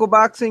bare knuckle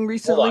boxing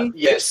recently?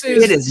 Yes,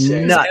 it is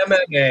nuts.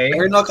 MMA.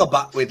 Bare knuckle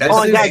boxing. Wait, that's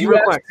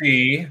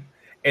UFC,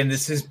 and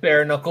this is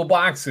bare knuckle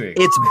boxing.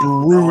 It's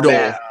brutal.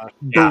 I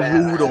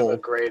have a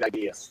great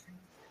idea.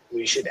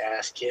 We should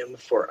ask him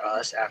for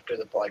us after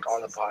on the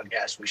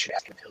podcast. We should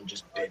ask him if he'll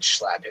just bitch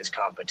slap his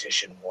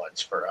competition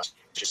once for us,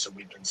 just so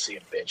we can see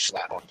a bitch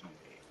slap on TV.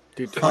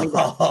 Dude,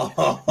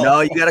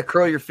 no, you got to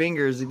curl your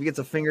fingers. If he gets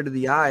a finger to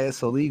the eye,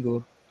 it's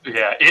illegal.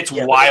 Yeah, it's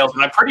wild.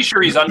 And I'm pretty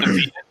sure he's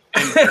undefeated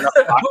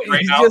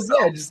right now.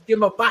 Just give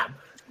him a pop.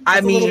 I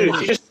mean,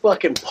 you just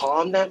fucking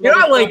palm that. You're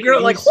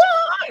like,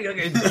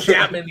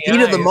 jab in the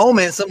heat of the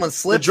moment, someone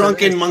slips. The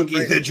drunken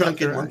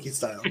monkey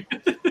style.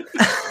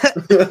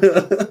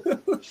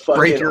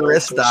 Break your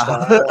wrist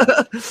off.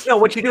 No,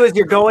 what you do is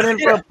you're going in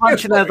for a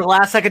punch, and at the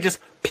last second,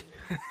 just put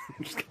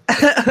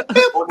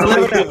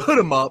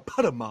him up.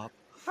 I don't know.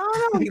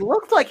 He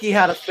looked like he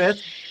had a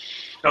fist.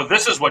 No,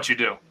 this is what you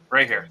do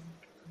right here.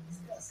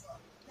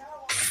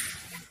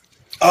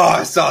 Oh,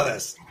 I saw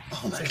this.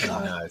 Oh my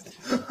god. Nice.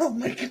 Oh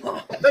my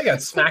god. They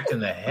got smacked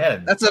in the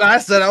head. That's what I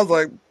said. I was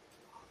like,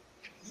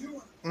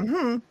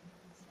 I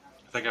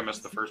think I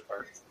missed the first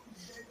part.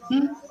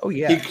 Oh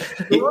yeah.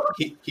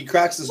 He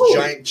cracks his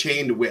giant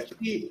chained whip.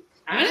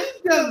 I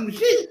ain't telling him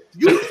shit.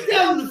 You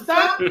tell him to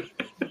stop.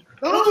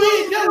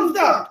 Don't tell him to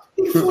stop.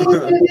 He swung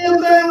that damn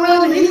thing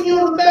around and hit me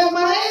on the back of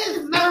my ass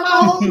and knocked my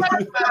whole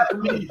life out of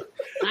me.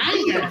 I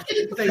ain't got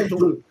shit to say to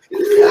him.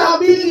 You see how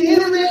big the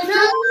internet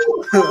now?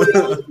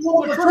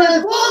 What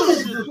Transformers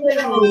is you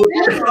know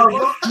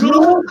what?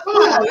 Come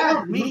on,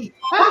 that's me.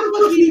 How the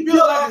fuck he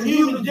built like a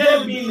human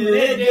jelly bean and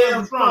that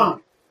damn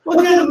strong? What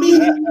kind of meat you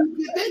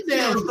get that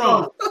damn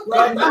strong?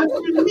 Right? Not me.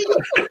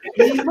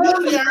 He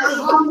really are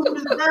home with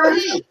his bare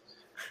hands.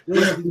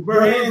 His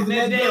bare hands and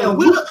that damn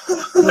whip.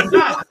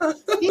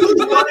 He was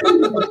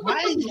I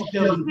ain't gonna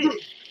tell him this.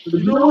 But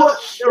you know what?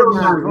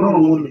 Everybody's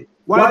wrong with me.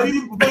 Why do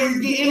you before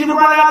you get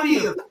anybody out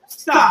here?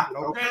 Stop,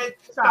 okay?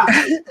 Stop.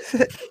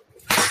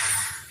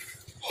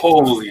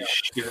 Holy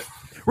shit.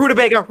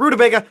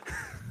 Rutabaga.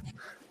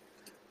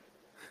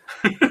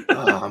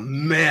 Oh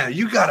man,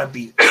 you gotta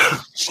be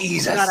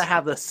Jesus. You gotta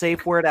have the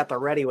safe word at the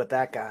ready with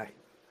that guy.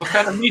 What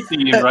kind of meat do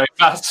you eat, right?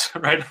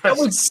 Right. That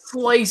would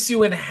slice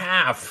you in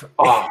half.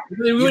 Oh,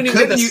 we wouldn't even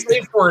get the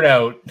safe word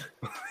out.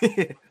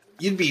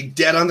 You'd be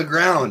dead on the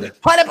ground.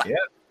 Yeah.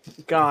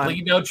 Gone.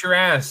 Bleeding out your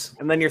ass.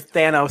 And then you're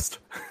Thanos.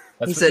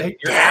 He said,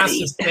 your ass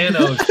is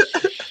Thanos.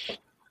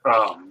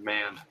 Oh,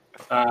 man.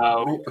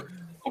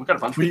 We got a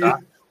bunch of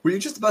Were you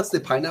just about to say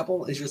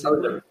pineapple? Is yours?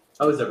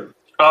 I was there.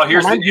 Oh,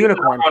 here's the mine's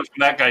unicorn. one from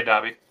that guy,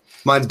 Dobby.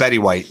 Mine's Betty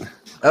White.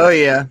 Oh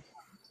yeah,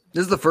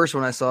 this is the first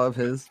one I saw of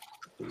his.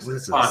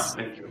 Fine,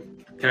 thank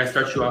you. Can I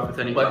start you off with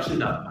any question?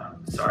 No.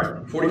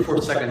 Sorry.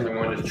 44 seconds, I'm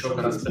going to choke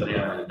on this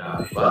banana and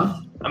die. What?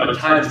 I'm a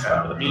time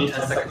traveler. Me in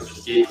 10 seconds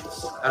just gave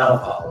this. I don't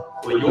follow.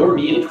 Well, you're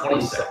me in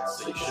 20 seconds,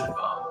 so you should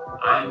follow.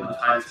 I'm a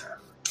time traveler.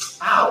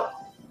 Ow!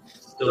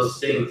 Still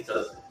stings,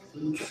 doesn't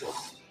it? Interesting.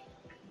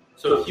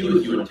 So if he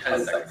was you in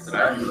 10 seconds and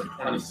I'm you in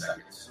 20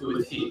 seconds, who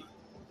is he?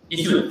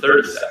 He's you in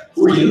 30 seconds.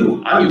 Who are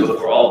you? I'm you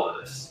before all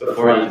of this.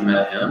 Before I even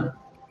met him.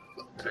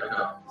 There you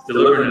go. He's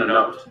delivering a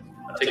note.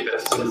 I'll take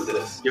this. What is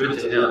this? Give it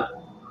to him.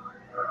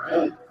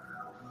 Alright.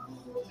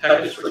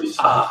 Package for you.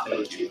 Ah,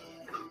 thank you.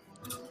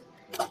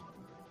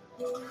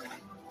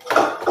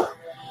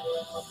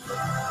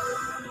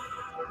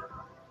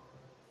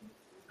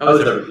 How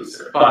was everything,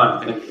 sir?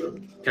 Fine, thank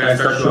you. Can I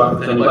start you off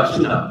with any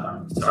question?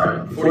 No.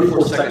 Sorry.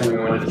 44 seconds we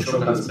wanted to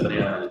choke on this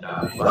banana and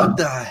die. What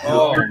the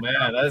hell? Oh,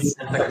 man. That's...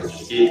 10 seconds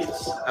just gave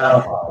us. I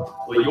don't know.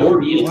 Well, you're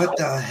me. What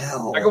the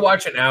hell? I could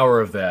watch an hour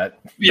of that.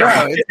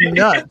 Yeah, it's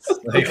nuts.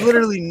 It's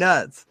literally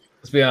nuts.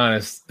 Let's be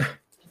honest.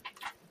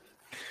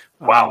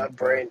 Wow. My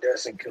brain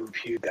doesn't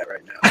compute that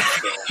right now.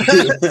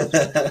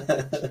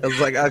 So. I was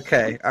like,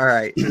 okay, all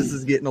right, this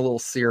is getting a little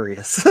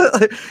serious.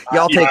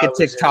 Y'all take a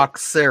TikTok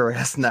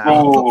serious now.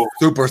 Oh,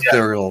 Super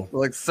serial.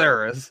 Like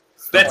serious.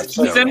 That's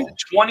season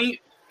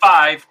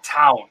 25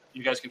 Town.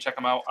 You guys can check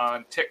them out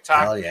on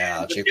TikTok. Oh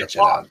yeah, check that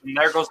shit And out.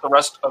 there goes the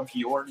rest of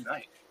your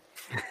night.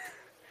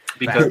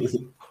 Because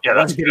yeah,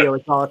 that's One video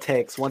good. is all it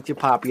takes. Once you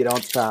pop, you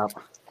don't stop.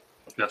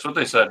 That's what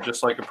they said.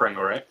 Just like a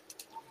Pringle, right?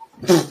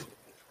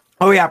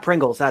 Oh yeah,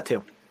 Pringles, that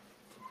too.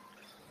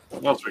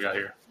 What else we got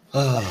here?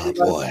 Oh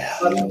boy.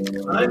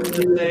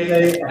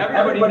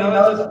 Everybody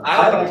knows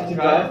I like to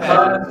drive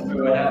fast.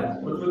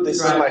 This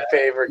is my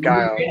favorite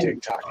guy on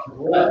TikTok.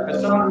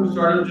 As someone who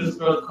sort of just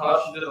throws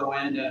caution to the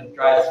wind and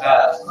drives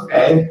fast.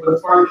 Okay,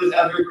 let's form this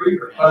epic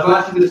reaper. I was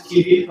watching this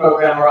TV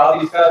program where all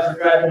these guys are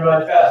driving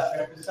really fast.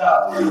 Check this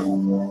out.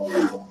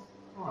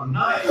 Oh,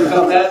 nice. Look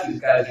how fast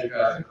these guys are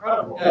driving.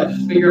 Incredible. Yeah,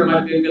 just figure it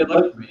might be a good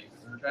look for me.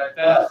 I'm gonna drive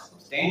fast.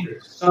 It's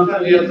dangerous.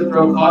 Sometimes you have to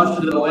throw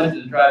caution to the wind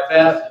and drive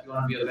fast if you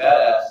want to be a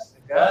badass.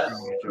 Look at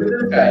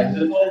this guy. He's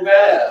a little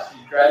badass. He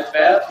drives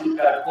fast. He's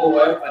got a cool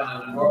wife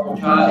and a normal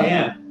child.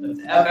 Damn. This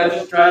guy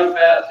just drives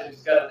fast and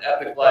he's got an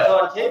epic life. That's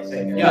all it takes,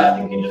 I guess. Yeah, I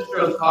think he just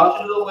throws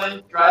caution to the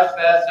wind, drives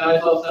fast. Now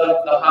he's all set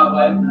up with a hot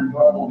wife and a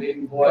normal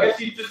baby boy. I guess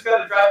you just got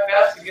to drive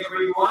fast to get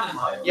where you want in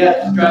life.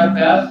 Yeah, just drive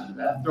fast,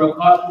 throw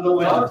caution to the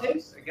wind. That's all it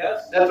takes, I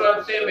guess. That's what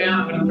I'm saying, man.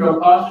 I'm going to throw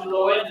caution to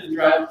the wind and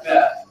drive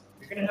fast.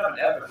 You're going to have an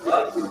epic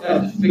life. Yeah,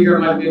 just figure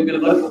it might be a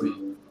good look for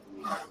me.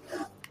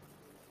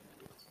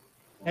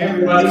 Hey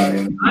everybody,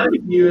 I'm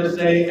from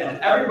USA, and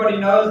everybody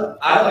knows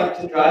I like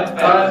to drive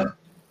fast.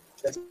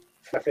 That's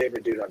my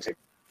favorite dude on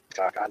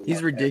TikTok.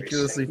 He's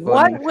ridiculously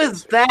funny. What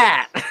was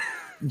that?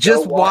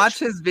 Just Go watch watch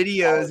his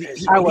videos.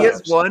 I He has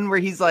was. one where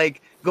he's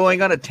like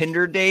going on a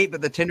Tinder date, but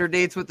the Tinder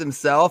date's with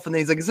himself, and then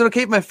he's like, "Is it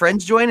okay if my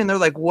friends join?" And they're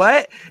like,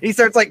 "What?" And he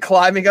starts like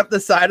climbing up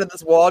the side of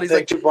this wall. And he's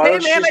like, Why "Hey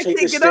don't you man, I just take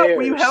can't the get up.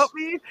 Will you stairs?" help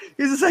me?"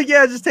 He's just like,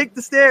 "Yeah, just take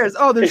the stairs."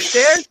 Oh, there's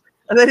stairs.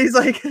 And then he's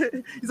like,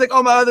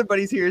 "Oh, my other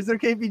buddy's here. Is it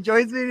okay if he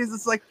joins me?" And he's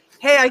just like,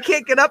 "Hey, I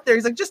can't get up there."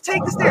 He's like, "Just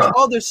take the stairs."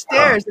 Oh, there's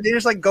stairs. And they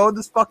just like go in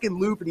this fucking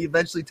loop, and he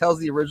eventually tells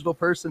the original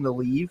person to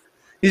leave.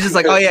 He's just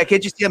like, "Oh yeah,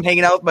 can't you see I'm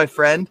hanging out with my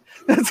friend?"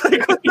 It's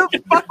like, what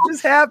the fuck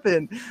just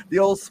happened? The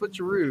old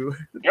switcheroo.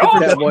 Different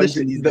That one,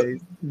 definition these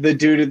days. the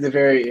dude at the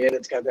very end,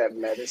 it's got that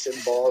medicine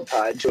ball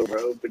tied to a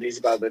rope, and he's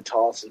about to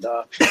toss it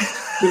up.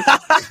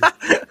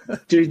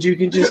 Dude, you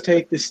can just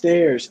take the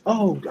stairs.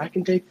 Oh, I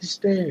can take the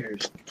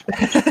stairs.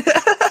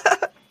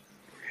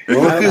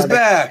 Look who's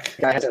back.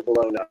 Guy has it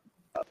blown up.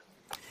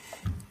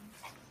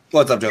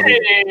 What's up, Toby?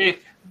 Hey.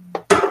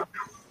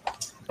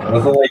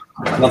 Nothing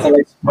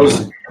like supposed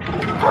to.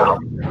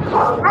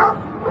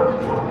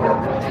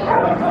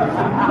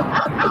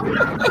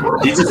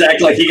 He just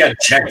act like he got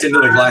checked into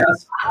the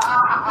glass.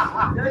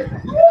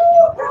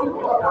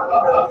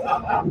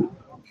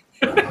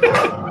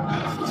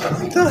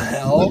 What the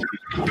hell?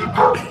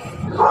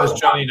 That's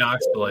Johnny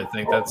Knoxville, I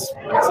think. That's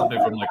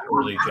something from like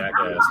early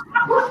Jackass.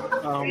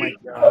 Oh my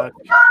god.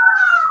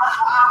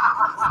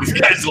 These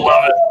guys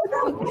love it.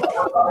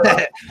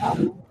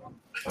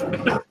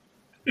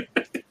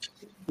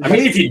 I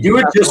mean, if you do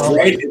it just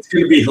right, it's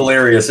going to be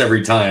hilarious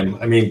every time.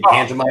 I mean,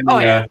 pantomiming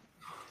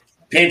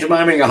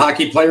a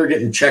hockey player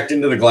getting checked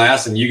into the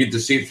glass, and you get to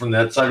see it from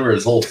that side where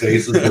his whole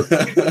face is.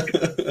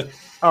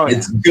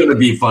 It's going to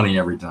be funny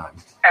every time.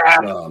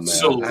 Oh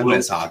man, I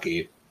miss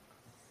hockey.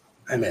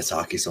 I miss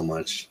hockey so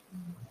much.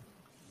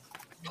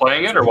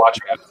 Playing it or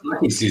watching it?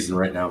 Hockey season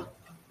right now.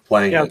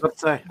 playing Yeah, I it. was about to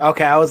say.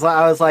 Okay, I was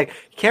like,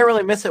 you can't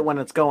really miss it when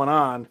it's going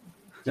on.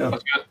 I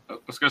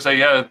was gonna say,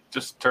 yeah,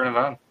 just turn it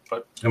on.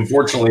 But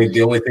Unfortunately,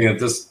 the only thing that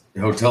this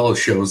hotel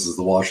shows is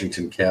the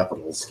Washington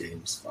Capitals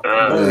games.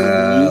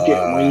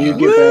 When you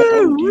get back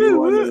home, do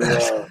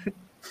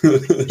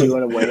you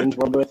want to Wayne's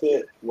World with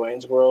it?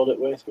 Wayne's World it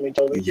with me,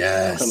 Toby?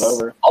 Yes. Come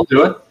over. I'll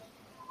do it.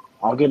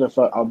 I'll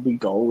be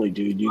goalie,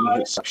 dude. You can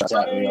hit shots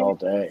at me all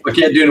day.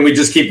 Okay, dude, and we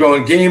just keep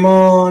going. Game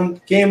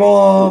on, game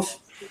off.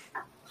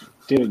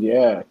 Dude,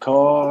 yeah.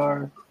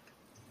 Car.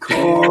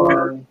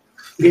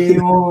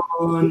 Game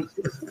on.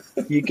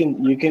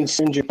 You can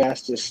send your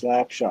fastest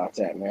slap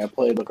shots at me. I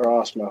played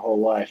lacrosse my whole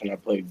life, and I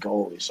played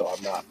goalie, so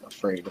I'm not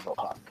afraid of a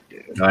puck,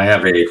 dude. I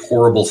have a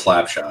horrible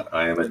slap shot.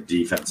 I am a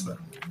defenseman.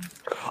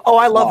 Oh,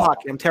 I love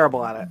hockey. I'm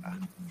terrible at it.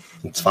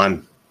 It's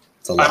fun.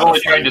 It's a lot I've only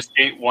of fun. tried to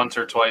skate once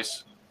or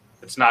twice.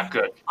 It's not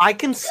good. I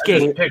can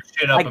skate. pick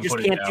shit up I and just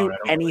put it can't down. do I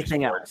don't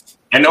anything else.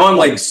 I know I'm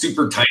like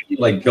super tiny,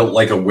 like built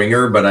like a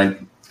winger, but I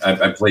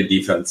play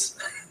defense.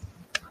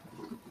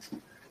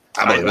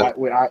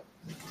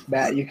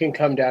 Matt, you can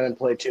come down and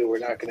play too. We're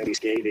not going to be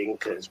skating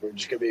because we're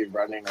just going to be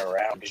running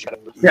around.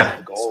 Yeah,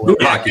 the goal.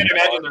 boot I hockey. can't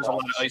imagine there's a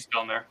lot of ice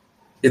down there.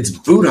 It's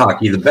boot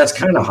hockey, the best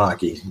kind of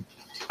hockey.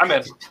 I'm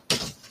in.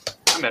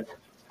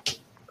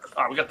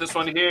 All right, we got this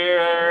one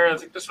here. I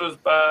think this was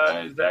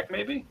by Zach,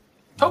 maybe.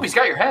 Toby's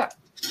got your hat.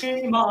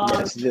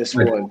 Yes, this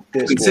one.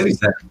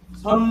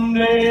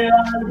 Someday I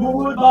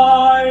would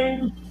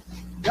find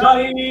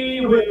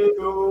Johnny with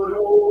good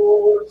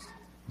oars,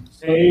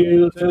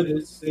 sail to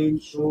the same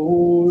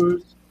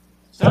shores,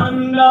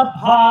 stand up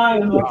high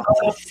in the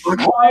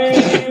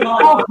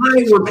How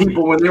high were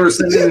people when they were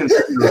sending in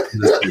this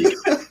week?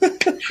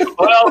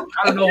 Well,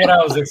 I don't know what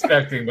I was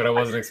expecting, but I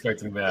wasn't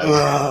expecting that.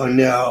 Oh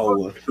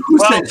no! Who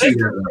Well, sent this you is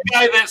that? the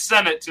guy that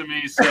sent it to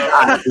me, so.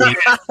 Does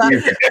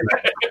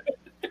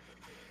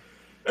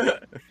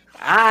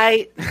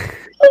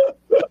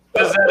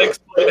that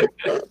explain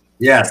it?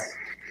 Yes,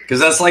 because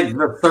that's like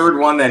the third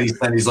one that he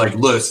sent. He's like,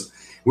 listen,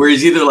 where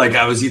he's either like,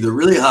 I was either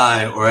really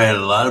high or I had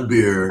a lot of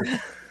beer. And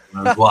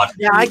I was watching.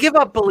 Yeah, I give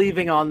up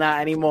believing on that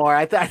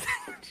anymore.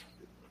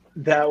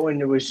 That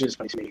one was just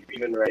funny to me,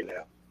 even right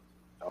now.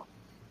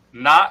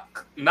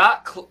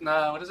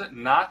 What is it?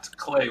 Not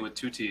Clay with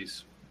 2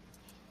 T's.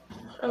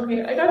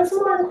 Okay, I got some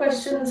more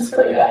questions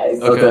for you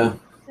guys. Okay.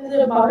 Does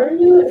it bother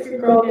you if your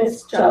girl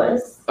gets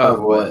jealous?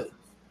 Of what?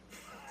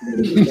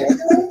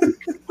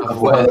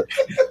 Of what?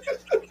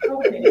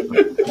 Okay.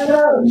 What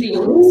about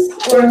jeans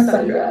or a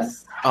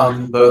sundress?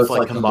 Both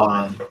like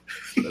combined.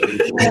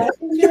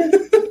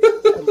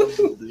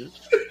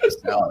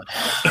 Salad.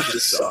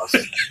 Just sauce.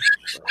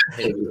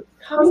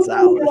 How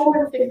many people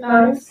with thick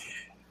thighs?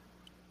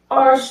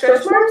 Are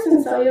stretch marks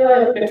and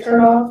cellulite like a turn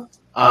off?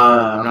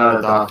 I'm not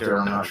a doctor.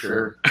 I'm not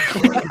sure.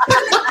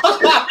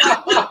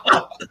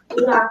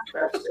 Last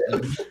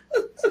question.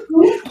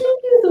 Who gave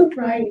you the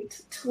right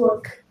to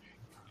look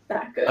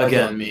that good?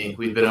 Again, me.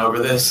 We've been over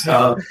this.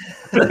 I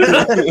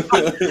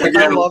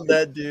love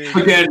that dude.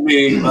 Again,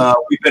 me.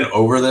 We've been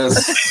over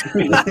this.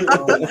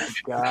 Oh my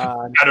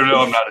god! I don't know.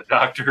 I'm not a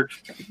doctor.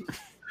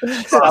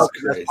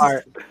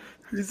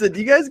 He said, "Do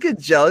you guys get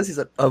jealous?" He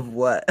said, "Of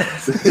what?"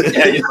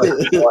 Yeah, he's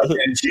like, what?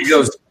 And she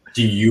goes,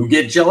 "Do you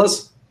get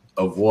jealous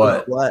of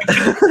what?" What?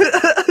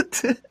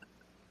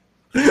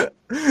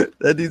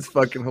 That dude's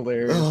fucking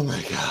hilarious. Oh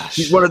my gosh!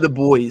 He's one of the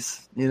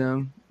boys, you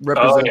know.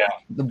 Represent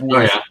the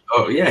boys.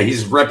 Oh yeah.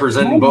 He's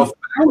representing both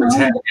backwards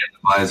hat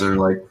and visor,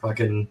 like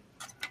fucking.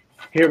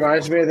 He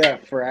reminds me of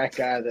that frat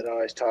guy that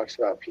always talks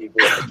about people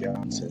like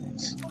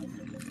Johnsons.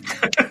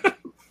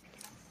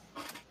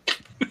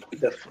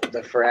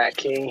 the frat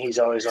king, he's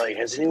always like,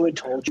 has anyone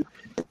told you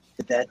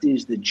that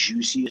dude's the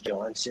juiciest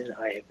Johnson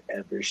I have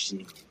ever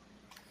seen?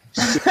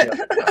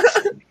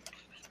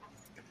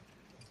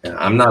 Yeah,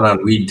 I'm not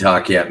on weed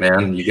talk yet,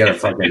 man. You gotta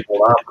fucking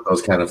pull out with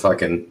those kind of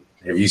fucking.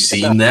 Have you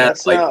seen that?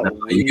 That's Like, not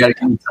no, you gotta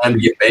give me time to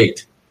get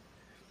baked.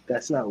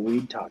 That's not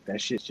weed talk.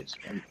 That shit's just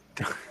funny.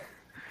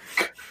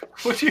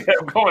 What do you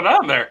have going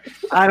on there?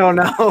 I don't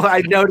know.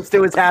 I noticed it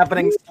was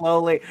happening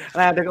slowly,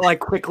 and I had to like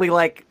quickly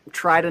like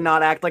try to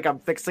not act like I'm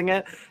fixing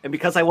it. And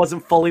because I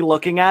wasn't fully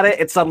looking at it,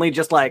 it's suddenly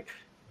just like.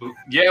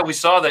 Yeah, we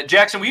saw that.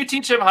 Jackson, will you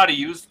teach him how to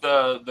use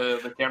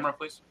the camera,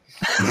 please?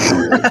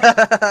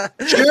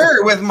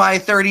 Sure, with my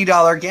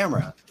 $30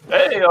 camera.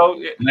 Hey,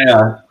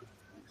 Yeah.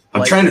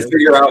 I'm Like trying to it.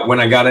 figure out when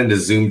I got into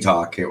Zoom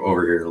talk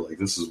over here. Like,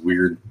 this is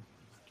weird.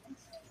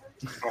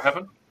 What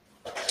happened?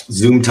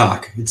 Zoom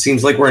talk. It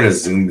seems like we're in a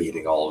Zoom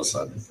meeting all of a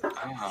sudden.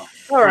 Oh.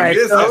 All right,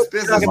 Business,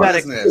 so talk about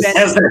It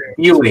has that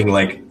feeling,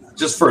 like,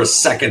 just for a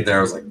second there,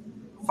 I was like,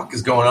 what the fuck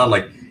is going on?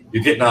 Like,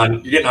 you're getting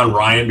on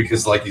Ryan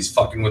because, like, he's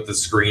fucking with the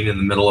screen in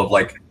the middle of,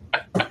 like,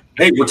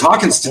 hey, we're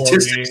talking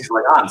statistics. He's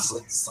like, oh,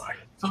 it's like,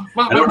 I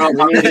don't know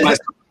how to get my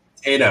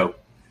potato.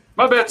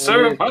 My bad,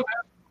 sir. My bad.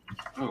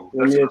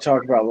 We need to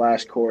talk about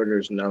last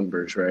quarter's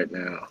numbers right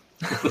now.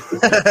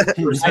 I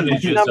used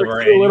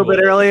number 2 a little bit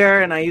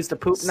earlier, and I used a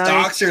poop knife.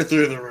 Stocks are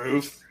through the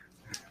roof,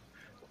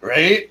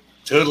 right?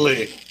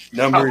 Totally.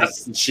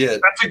 numbers and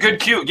shit. That's a good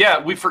cue.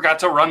 Yeah, we forgot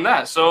to run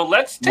that. So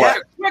let's take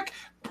a quick.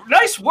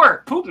 Nice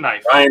work, Poop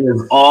Knife. Ryan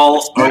is all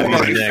over I'm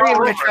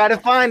gonna try to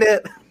find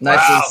it.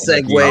 Nice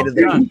little segue to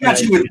the. He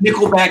got you with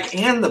Nickelback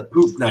and the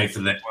Poop Knife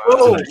in that.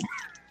 Wow.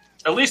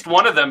 At least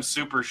one of them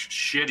super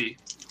shitty.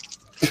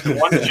 The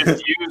one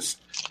just used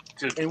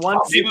to. And one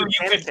maybe you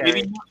could.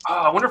 Maybe.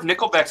 I wonder if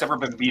Nickelback's ever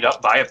been beat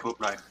up by a Poop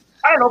Knife.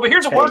 I don't know, but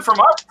here's a word from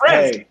our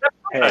friends.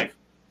 Hey,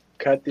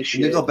 cut the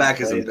shit.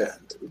 Nickelback isn't bad.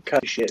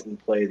 Cut the shit and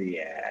play the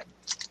ad.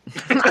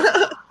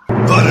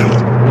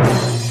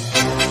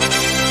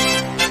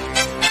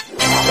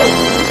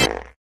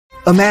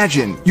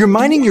 Imagine you're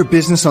minding your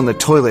business on the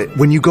toilet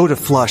when you go to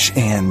flush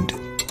and...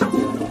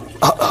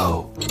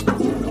 uh-oh.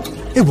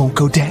 It won't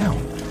go down.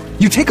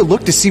 You take a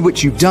look to see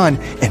what you've done,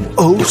 and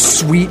oh,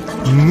 sweet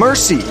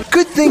mercy.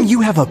 Good thing you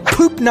have a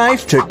poop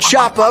knife to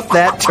chop up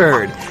that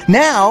turd.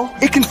 Now,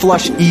 it can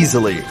flush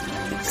easily.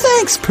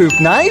 Thanks, poop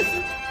knife.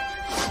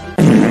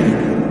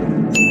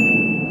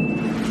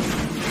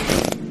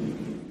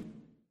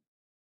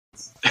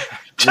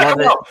 Check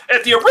them out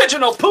at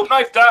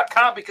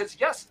theoriginalpoopknife.com because,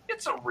 yes,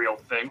 it's a real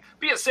thing.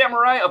 Be a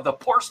samurai of the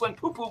porcelain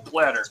poo-poo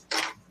platter.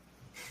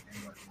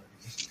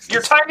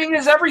 Your timing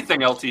is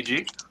everything,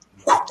 LTG.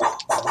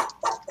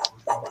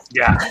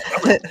 Yeah,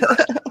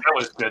 that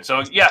was good.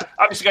 So, yeah,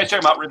 obviously, guys, check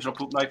them out,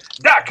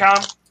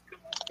 originalpoopknife.com.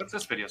 What's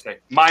this video say?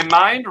 My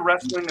mind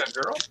wrestling a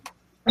girl?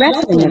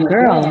 Wrestling a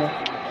girl.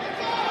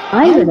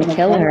 I'm gonna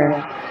kill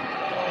her.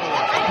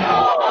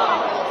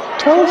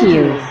 Told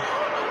you.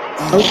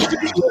 Okay,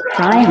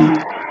 time.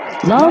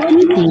 Lol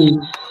easy.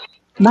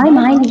 My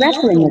mind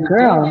wrestling a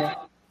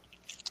girl.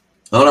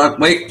 Hold on,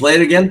 wait, play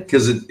it again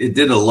because it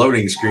did a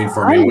loading screen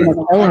for me. I'm gonna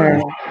kill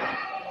her.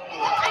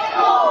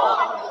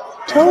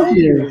 Told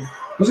you.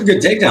 It was a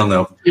good takedown,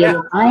 though.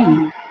 Yeah.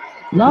 I'm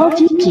lol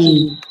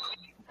GG.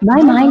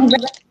 My mind.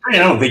 I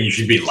don't think you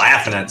should be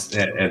laughing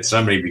at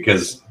somebody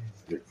because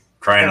you're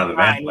crying on the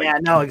mat. Yeah,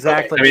 no,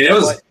 exactly. I mean, it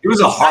was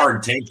a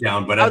hard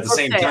takedown, but at the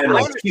same time,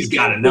 like he's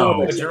got to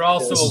know. But you're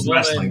also a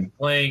woman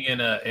playing in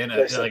a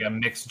like a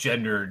mixed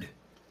gendered.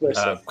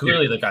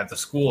 Clearly, like at the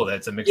school,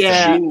 that's a mixed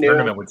gender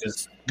tournament, which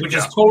is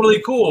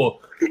totally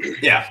cool.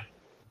 Yeah.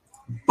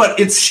 But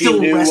it's still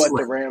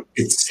wrestling.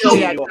 It's still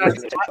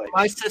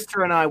my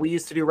sister and I, we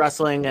used to do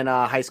wrestling in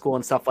high school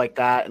and stuff like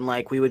that, and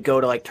like we would go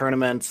to like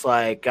tournaments,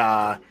 like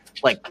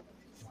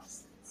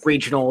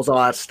regionals, all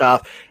that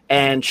stuff.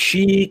 And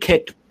she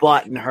kicked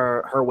butt in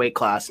her weight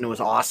class, and it was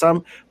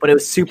awesome. But it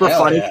was super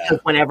funny because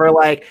whenever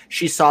like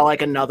she saw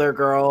like another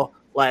girl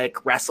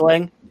like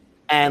wrestling,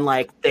 and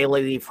like they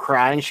leave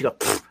crying, she go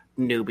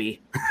newbie.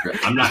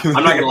 I'm not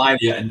gonna lie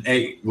to you. And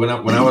hey, when I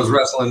was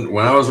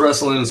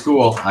wrestling in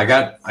school, I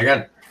got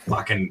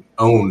fucking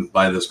owned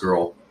by this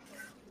girl,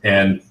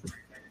 and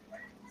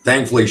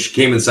thankfully she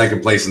came in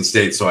second place in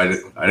state, so I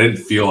didn't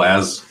feel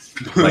as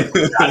like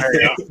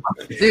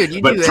dude.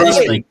 You but do trust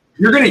anything. me,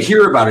 you're gonna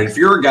hear about it. If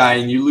you're a guy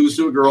and you lose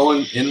to a girl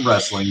in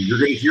wrestling, you're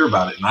gonna hear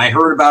about it. And I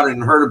heard about it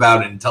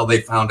until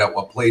they found out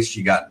what place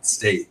she got in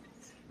state.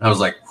 And I was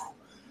like,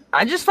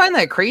 I just find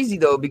that crazy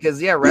though,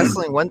 because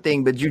wrestling one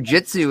thing, but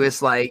jiu-jitsu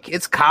is like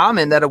it's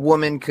common that a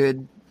woman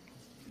could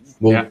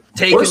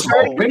take first of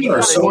all, control. women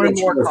are so much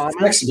more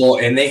flexible,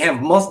 and they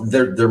have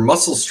their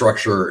muscle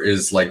structure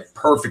is like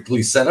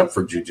perfectly set up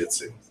for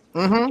jiu-jitsu.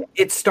 Mm-hmm.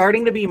 It's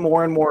starting to be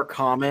more and more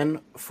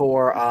common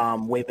for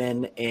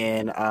women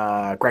in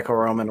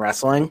Greco-Roman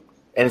wrestling,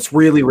 and it's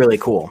really, really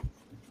cool.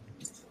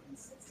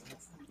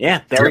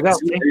 Yeah, there we go.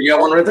 You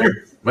got one right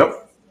there.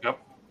 Yep.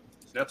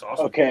 That's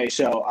awesome. Okay,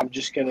 so I'm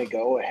just gonna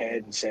go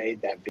ahead and say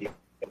that video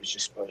was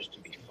just supposed to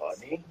be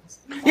funny.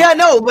 Yeah,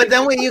 no, but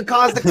then when you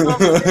cause the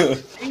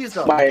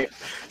conversation,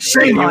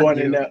 shame on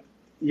you.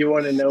 You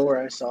want to know where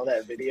I saw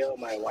that video?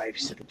 My wife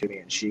sent it to me,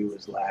 and she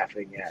was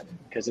laughing at it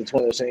because it's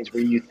one of those things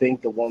where you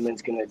think the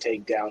woman's gonna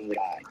take down the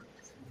guy,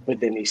 but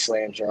then he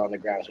slams her on the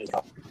ground.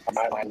 So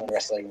I'm a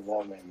wrestling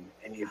woman,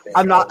 and you think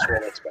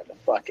that's going to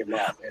fuck him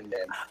up, and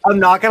then I'm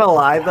not gonna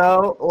lie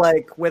though,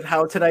 like with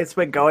how tonight's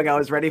been going, I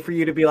was ready for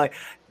you to be like,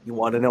 you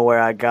want to know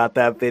where I got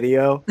that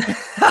video?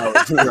 I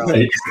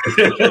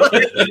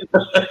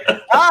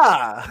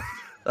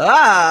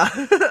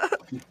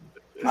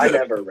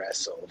never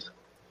wrestled.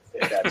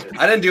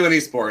 I didn't do any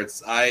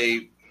sports.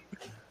 I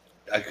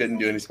couldn't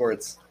do any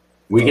sports.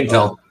 We can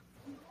tell.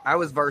 I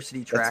was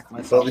varsity track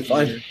That's myself.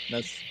 totally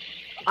fine.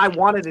 I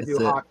wanted to do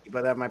That's it. hockey,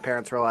 but then my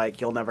parents were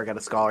like, "You'll never get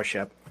a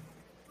scholarship."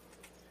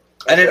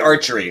 I did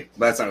archery,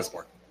 but that's not a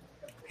sport.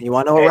 You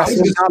want to know what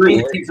wrestling is?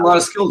 It takes a lot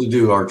of skill to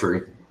do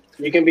archery.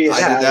 You can be a I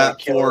did silent that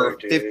killer, for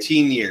dude.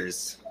 15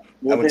 years.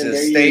 Well, I went then to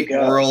there you state,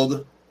 go.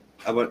 world.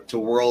 I went to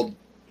world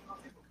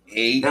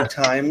 8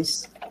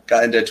 times.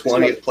 Got into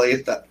 20th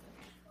place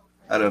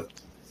out of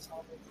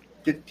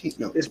 15.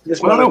 No, this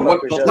I don't know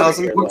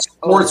what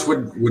sports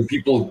would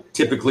people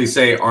typically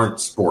say aren't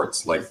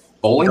sports, like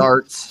bowling,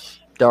 darts,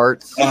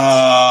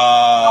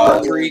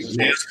 archery,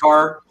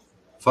 NASCAR,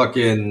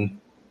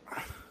 fucking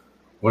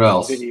what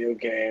else? Video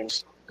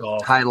games.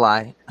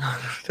 Highlight.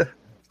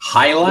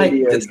 Highlight?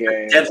 Video It's the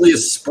game.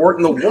 deadliest sport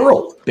in the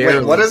world.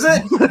 Wait, what is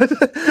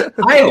it?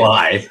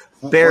 Highlight.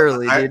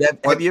 Barely, I- dude. Have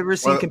what- you ever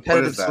seen what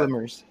competitive is that?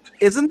 swimmers?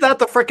 Isn't that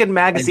the freaking I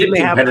magazine did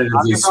they have?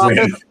 competitively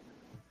swim.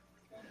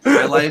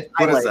 Highlight?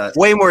 What is that?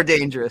 Way more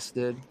dangerous,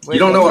 dude. You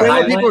don't know what Way more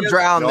highlight people is?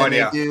 drown No than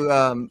idea. they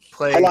do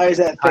play. Highlight is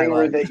that thing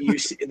where highlight. that you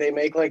see, they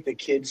make like the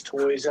kids'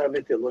 toys of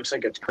it that looks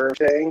like a curve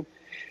thing,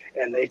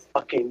 and they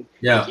fucking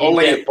Yeah, eat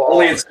only that ball.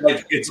 only it's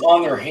like it's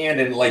on their hand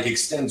and like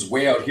extends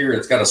way out here.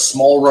 It's got a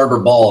small rubber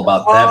ball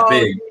about that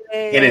big,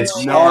 and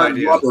it's No hard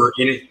idea. rubber.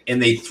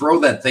 And they throw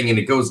that thing and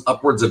it goes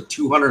upwards of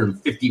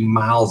 250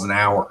 miles an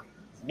hour.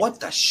 What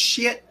the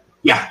shit?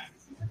 Yeah,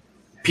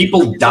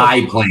 people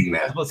die playing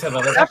that.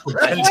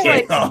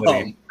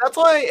 That's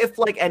why if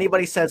like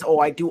anybody says, "Oh,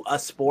 I do a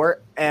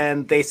sport,"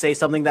 and they say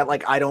something that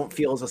like I don't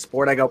feel is a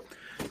sport, I go,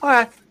 "All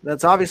right,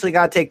 that's obviously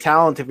got to take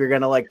talent if you're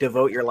gonna like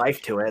devote your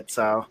life to it."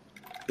 So,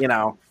 you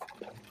know,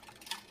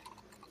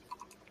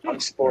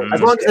 as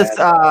long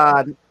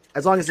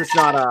as it's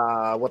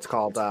not what's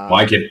called. Well,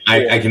 I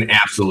can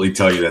absolutely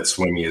tell you that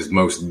swimming is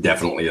most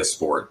definitely a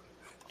sport.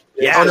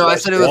 Yeah. Oh no, I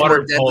said it was more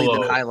Water deadly than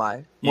polo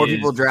highlight. More is-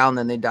 people drown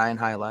than they die in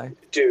highlight.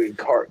 Dude,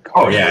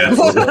 Oh yeah,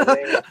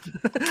 absolutely.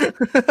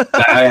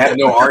 I have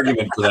no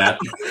argument for that.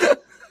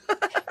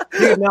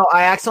 Dude, no,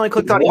 I accidentally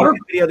clicked on a YouTube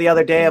video the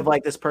other day of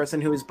like this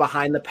person who was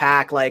behind the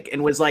pack, like,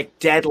 and was like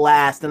dead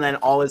last, and then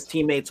all his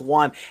teammates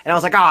won. And I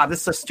was like,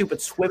 this is a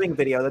stupid swimming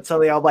video. That's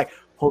suddenly I'm like,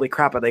 holy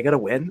crap, are they gonna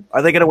win?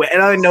 Are they gonna win?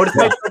 And I noticed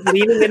myself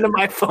leaning into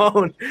my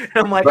phone. And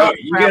I'm like, Bro, oh,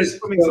 you crap, guys-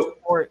 swimming's a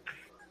sport.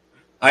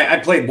 I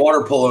played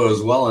water polo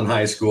as well in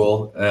high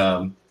school.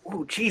 Oh,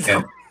 jeez.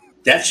 And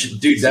that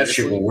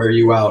shit will wear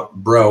you out,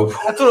 bro.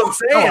 That's what I'm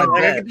saying.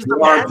 Like, I can just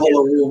Water imagine.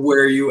 polo will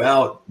wear you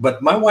out.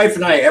 But my wife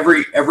and I,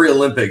 every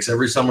Olympics,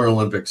 every Summer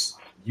Olympics,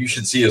 you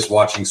should see us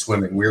watching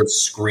swimming. We're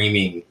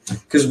screaming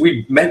because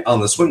we met on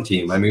the swim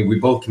team. I mean, we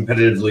both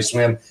competitively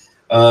swam.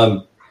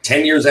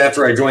 10 years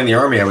after I joined the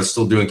Army, I was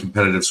still doing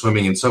competitive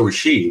swimming, and so was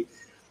she.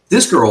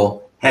 This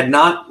girl had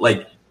not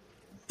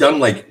done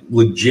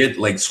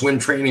legit swim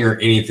training or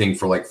anything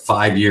for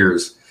 5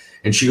 years,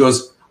 and she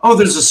goes, "Oh,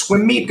 there's a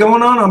swim meet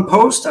going on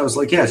Post." I was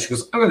like, "Yeah." She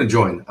goes, "I'm going to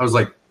join." I was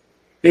like,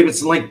 "Babe,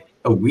 it's in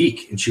a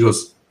week." And she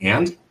goes,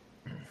 "And?"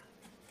 I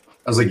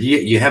was like,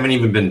 "You haven't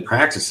even been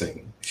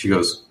practicing." She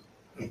goes,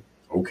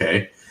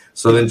 "Okay."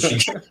 So then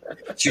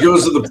she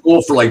goes to the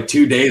pool for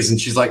 2 days,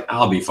 and she's like,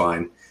 "I'll be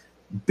fine."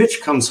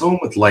 Bitch comes home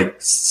with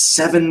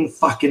 7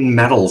 fucking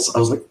medals. I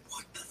was like,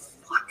 "What the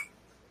fuck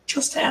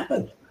just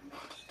happened?"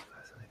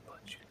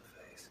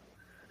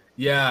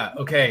 Yeah.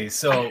 Okay.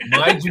 So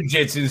my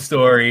jujitsu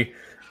story.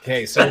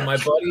 Okay. So my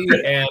buddy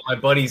and my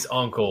buddy's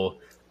uncle,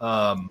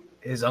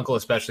 his uncle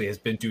especially, has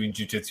been doing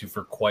jujitsu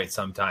for quite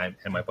some time,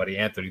 and my buddy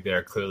Anthony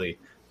there clearly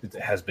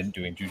has been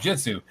doing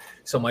jujitsu.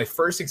 So my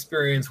first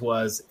experience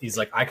was, he's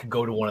like, I could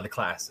go to one of the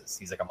classes.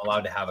 He's like, I'm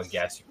allowed to have a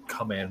guest. You can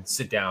come in,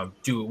 sit down,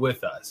 do it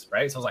with us,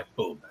 right? So I was like,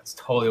 boom, that's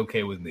totally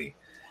okay with me.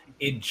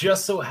 It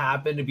just so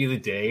happened to be the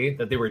day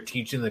that they were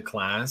teaching the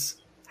class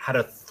how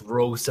to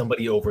throw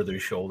somebody over their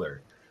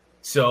shoulder.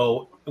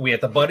 So we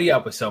had to buddy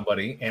up with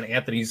somebody, and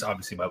Anthony's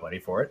obviously my buddy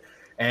for it.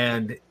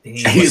 And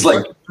he's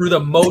like through the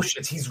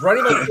motions. He's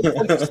running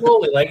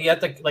slowly, you have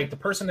to the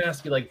person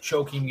has to be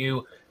choking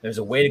you. There's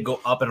a way to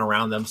go up and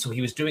around them. So he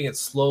was doing it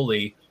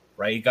slowly,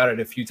 right? He got it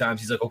a few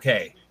times. He's like,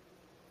 "Okay,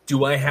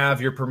 do I have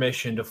your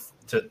permission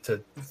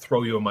to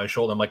throw you on my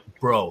shoulder?" I'm like,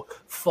 "Bro,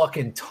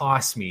 fucking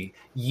toss me,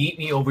 yeet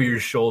me over your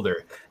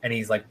shoulder." And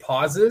he's like,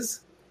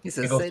 pauses. He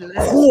says, goes, "Say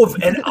less." "Poof,"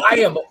 and I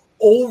am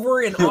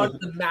over and on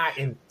the mat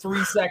in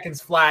 3 seconds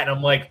flat. And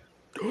I'm like,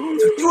 "Dude,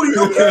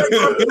 you okay?"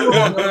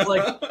 I was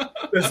like,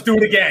 "Let's do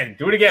it again.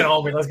 Do it again,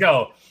 homie. Let's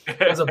go."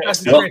 It was the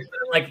best experience.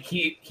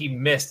 He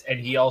missed,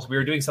 and we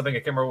were doing something, I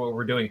can't remember what we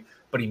were doing,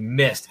 but he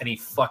missed, and he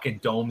fucking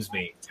domes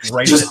me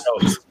right in the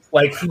nose.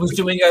 He was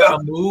doing a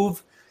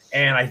move,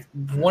 and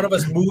one of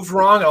us moved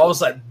wrong, and all of a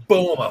sudden,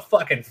 boom, a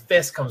fucking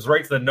fist comes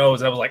right to the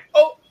nose, and I was like,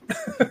 "Oh."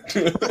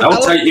 I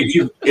will tell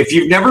you, if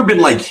you've never been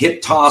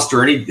hip tossed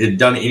or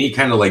done any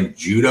kind of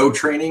judo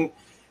training,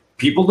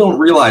 people don't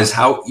realize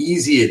how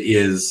easy it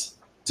is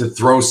to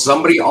throw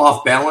somebody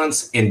off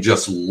balance and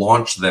just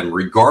launch them,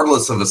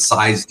 regardless of a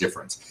size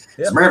difference.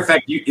 As a matter of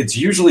fact, it's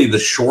usually the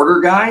shorter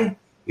guy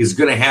is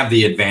going to have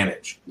the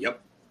advantage. Yep.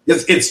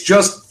 It's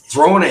just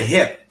throwing a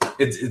hip.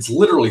 It's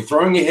literally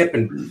throwing a hip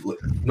and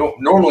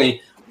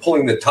normally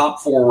pulling the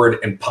top forward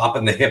and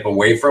popping the hip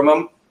away from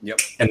them. Yep.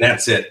 And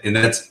that's it. And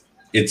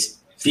it's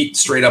feet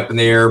straight up in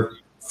the air,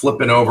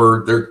 flipping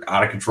over. They're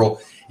out of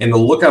control. And the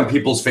look on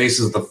people's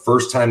faces the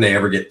first time they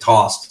ever get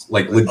tossed,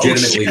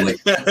 legitimately,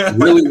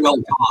 really well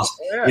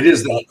tossed. Yeah. It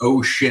is that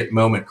oh shit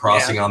moment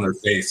crossing on their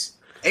face.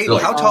 Hey, They're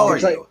how tall are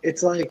you?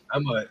 It's like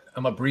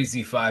I'm a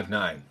breezy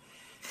 5'9".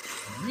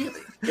 Really?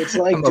 It's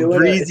like I'm a doing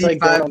breezy it's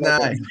like doing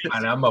 5'9".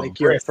 And I'm a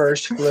your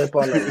first flip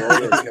on a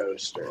roller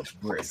coaster.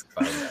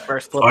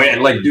 First flip. Oh yeah,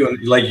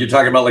 you're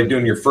talking about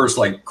doing your first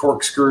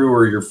corkscrew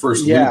or your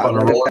first loop on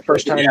a roller. The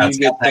first time Yeah, you it's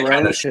get got that thrown,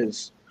 kind of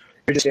because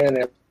you're just standing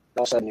there,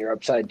 all of a sudden you're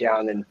upside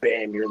down, and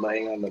bam, you're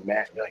laying on the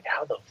mat. You're like,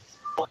 how the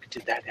fuck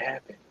did that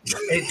happen?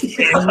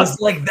 It was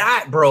like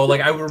that, bro.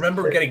 Like I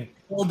remember getting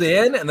pulled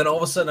in, and then all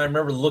of a sudden I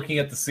remember looking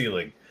at the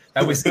ceiling.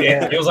 That was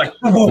it. It was like,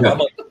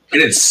 and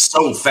it's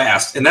so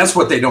fast, and that's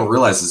what they don't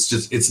realize.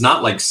 It's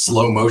not like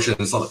slow motion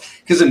and stuff.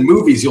 Because in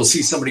movies, you'll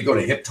see somebody go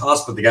to hip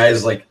toss, but the guy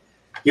is like,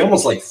 he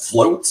almost like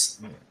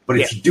floats. But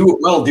if you do it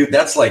well, dude,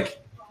 that's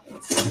like,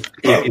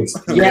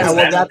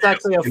 that's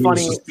actually a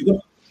funny.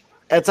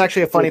 It's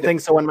actually a funny thing.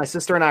 So when my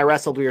sister and I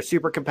wrestled, we were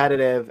super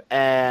competitive,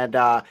 and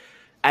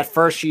at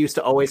first she used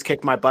to always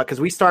kick my butt because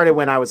we started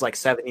when I was like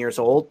 7 years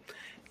old.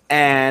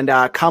 And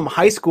come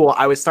high school,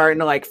 I was starting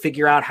to like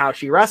figure out how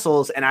she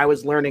wrestles, and I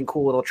was learning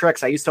cool little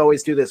tricks. I used to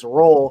always do this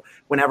roll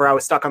whenever I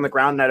was stuck on the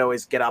ground, and I'd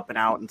always get up and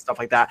out and stuff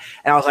like that.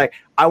 And I was like,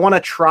 I want to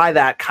try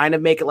that, kind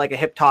of make it like a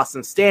hip toss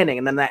and standing.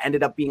 And then that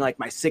ended up being like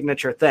my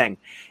signature thing.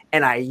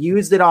 And I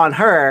used it on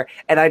her,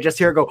 and I just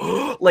hear her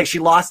go, like she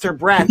lost her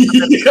breath. And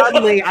then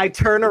suddenly I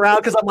turn around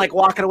because I'm like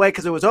walking away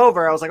because it was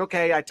over. I was like,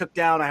 okay, I took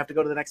down. I have to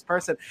go to the next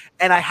person.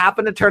 And I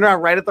happened to turn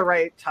around right at the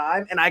right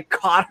time, and I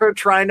caught her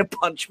trying to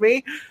punch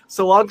me.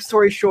 So long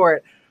story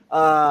short,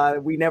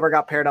 we never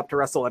got paired up to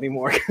wrestle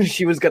anymore because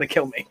she was going to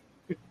kill me.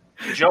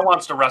 Joe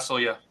wants to wrestle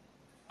you.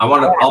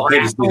 I'll pay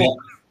to see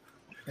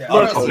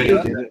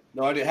that.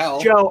 No idea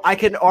how. Joe, I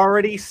can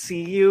already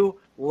see you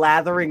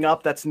lathering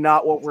up. That's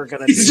not what we're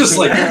gonna do. He's just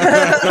like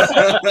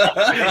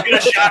get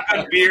a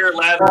shotgun beer,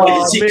 lather.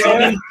 Is he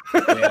coming?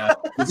 Yeah.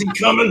 Is he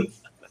coming?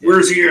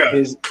 Where's he at?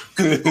 His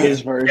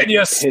version. Can you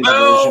his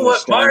smell version what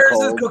of Stone Myers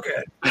Cold. is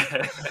cooking?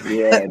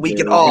 Yeah, We dude,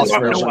 can all his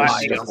smell version of why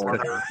Stone he Cold.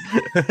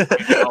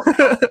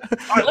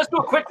 All right, let's do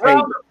a quick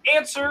round of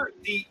Answer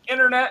the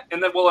Internet,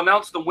 and then we'll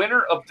announce the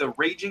winner of the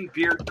Raging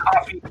Beer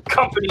Coffee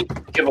Company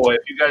giveaway.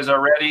 If you guys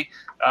are ready,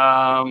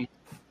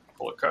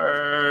 pull a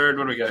card.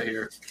 What do we got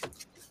here?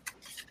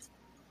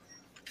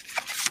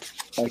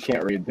 I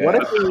can't read that. What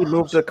if we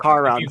move the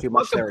car around If too you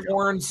much? fuck There a we go.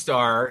 porn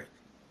star,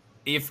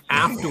 if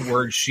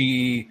afterwards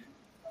she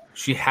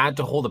had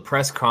to hold a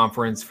press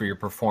conference for your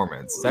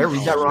performance. Did I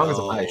read that wrong? Is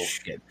it my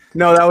shit?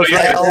 No, that was Yeah,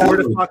 like, yeah. where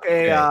to fuck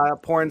a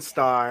porn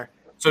star.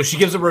 So she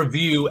gives a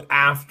review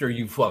after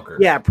you fuck her.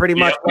 Yeah, pretty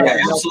much. Yeah,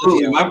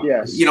 absolutely.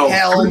 Yes. You know,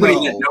 Hell everybody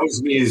no. that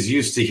knows me is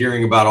used to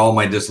hearing about all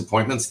my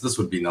disappointments. This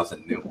would be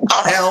nothing new.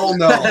 Hell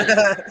no.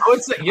 I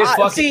would say, yeah,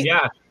 fuck see, it,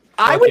 yeah.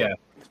 I Fuck would, yeah.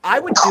 I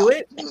would do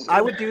it.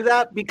 I would do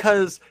that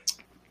because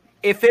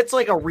if it's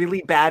like a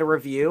really bad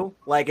review,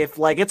 like if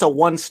like it's a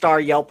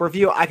 1-star Yelp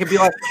review, I could be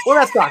like, well,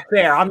 that's not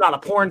fair. I'm not a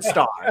porn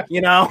star,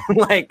 you know?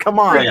 Like, come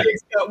on. Yeah.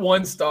 It's got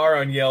 1 star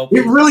on Yelp.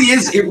 It really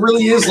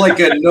is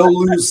like a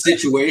no-lose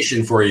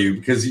situation for you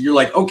because you're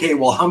like, okay,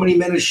 well, how many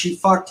men has she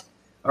fucked?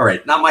 All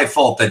right, not my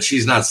fault that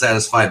she's not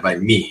satisfied by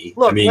me.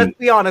 Look, I mean, let's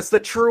be honest. The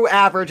true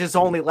average is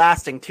only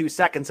lasting 2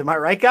 seconds. Am I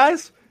right,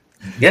 guys?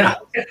 yeah,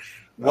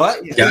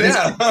 What? Guys.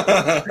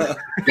 Yeah.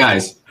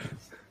 guys.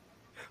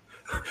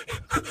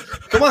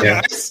 Come on,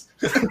 Yeah. guys.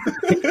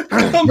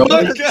 Come No,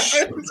 on, guys.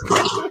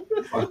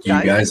 Fuck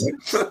you guys.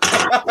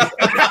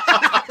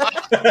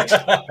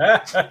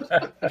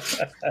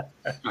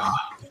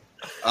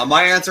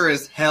 My answer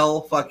is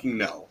hell fucking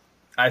no.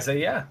 I say,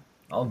 yeah,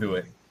 I'll do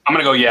it. I'm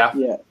gonna go. Yeah.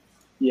 Yeah.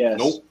 Yes.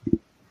 Nope.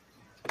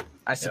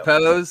 I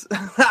suppose.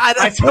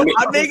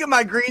 I'm making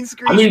my green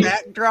screen I mean-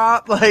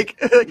 backdrop. Like,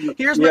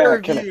 here's my Yeah,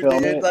 can I review,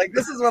 film dude. it? Like,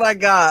 this is what I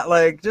got.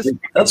 Like, just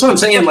That's what I'm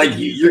saying. Like,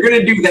 you're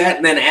gonna do that,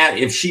 and then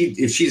if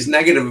she's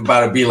negative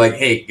about it, be like,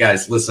 hey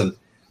guys, listen,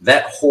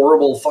 that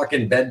horrible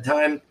fucking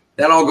bedtime,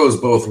 that all goes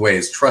both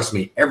ways. Trust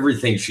me,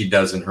 everything she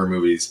does in her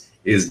movies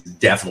is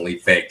definitely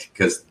fake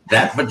because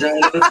that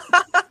vagina,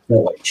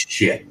 holy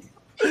shit.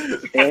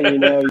 And you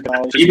know, you can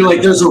always You'd be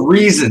like, there's a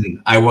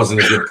reason I wasn't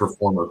a good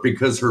performer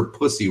because her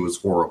pussy was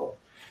horrible.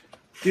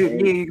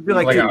 Dude, you could be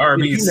like, Like dude, an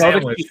R&B did you know that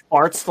sandwich. she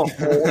farts the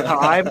whole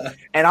time?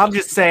 And I'm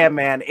just saying,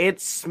 man, it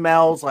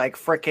smells like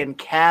freaking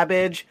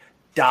cabbage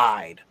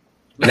died.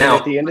 Now,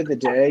 at the end of the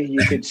day, you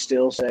could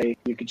still say,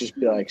 you could just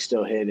be like,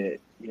 still hit it,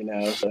 you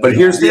know? So, but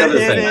here's the other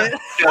Hit thing. it.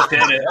 Just did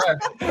it.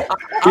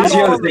 Here's the I'm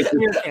all other on the thing.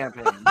 smear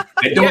campaign.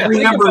 I don't Yeah, think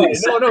remember. about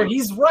it. No,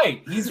 he's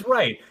right. He's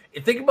right.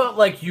 Think about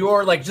like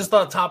your like just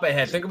on the top of your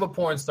head. Think of a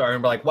porn star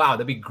and be like, wow,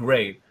 that'd be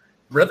great.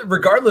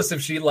 Regardless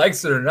if she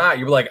likes it or not,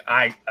 you're like,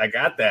 I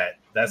got that.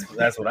 That's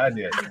what I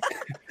did.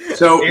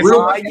 So, It's real,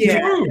 like- Yeah,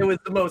 it was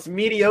the most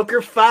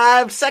mediocre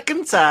 5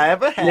 seconds I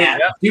ever had. Yeah.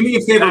 do me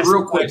a favor, That's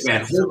real quick, nice.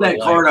 man. Hold that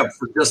card up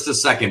for just a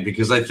second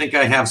because I think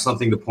I have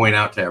something to point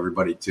out to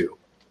everybody too.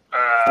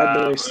 I'd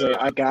really say,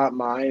 I got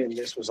mine, and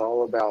this was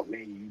all about me.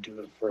 You do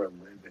it for a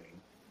living.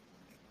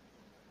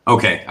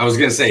 Okay, I was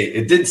gonna say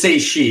it did say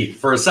she.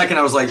 For a second,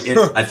 I was like,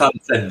 I thought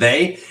it said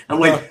they. I'm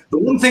like, the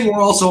one thing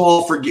we're also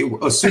all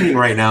assuming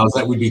right now is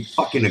that we'd be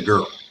fucking a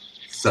girl.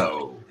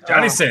 So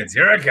Johnny Sins,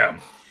 here I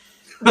come.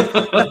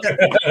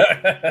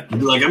 I'd be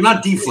like, I'm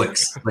not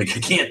D-Flix. Like I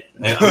can't.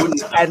 I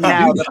wouldn't. And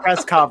now the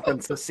press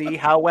conference to see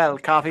how well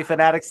Coffee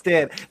Fanatics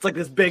did. It's like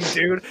this big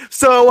dude.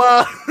 So,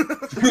 All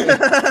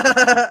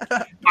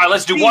right,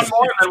 let's do one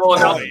more, and then we'll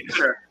announce the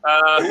winner.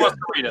 Who wants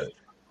to read it?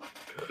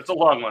 It's a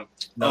long one.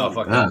 No,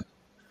 fuck Ah.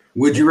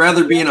 Would you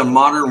rather be in a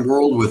modern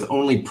world with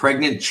only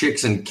pregnant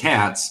chicks and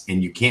cats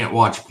and you can't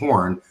watch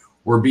porn,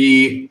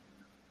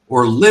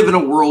 or live in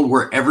a world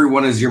where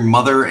everyone is your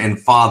mother and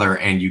father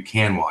and you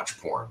can watch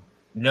porn?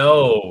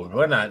 No,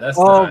 we're not. That's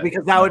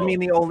because that would mean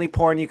the only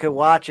porn you could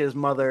watch is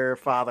mother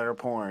father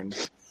porn.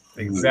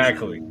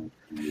 Exactly.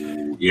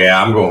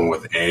 Yeah, I'm going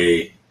with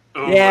A.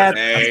 Yeah,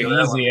 A.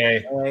 Easy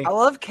A. I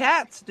love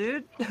cats,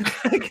 dude. I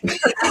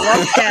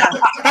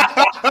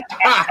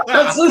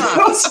love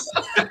cats.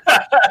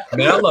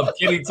 Man, I love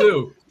Kitty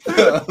too.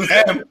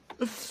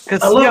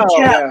 Because I love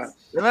cats.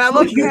 I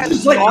love cats.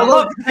 Just like, I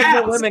love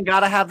pregnant women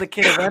gotta have the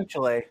kid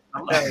eventually.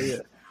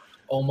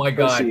 Oh my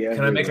god!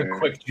 Can I make a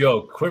quick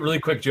joke? Really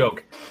quick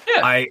joke.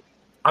 Yeah.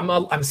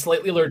 I'm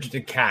slightly allergic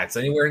to cats.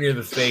 Anywhere near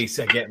the face,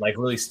 I get like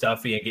really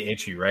stuffy and get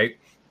itchy, right?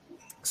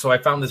 So I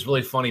found this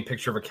really funny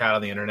picture of a cat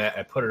on the internet.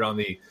 I put it on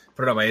my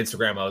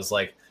Instagram. I was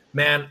like,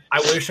 man, I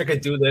wish I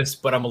could do this,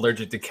 but I'm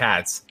allergic to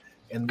cats.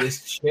 And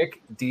this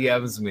chick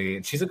DMs me,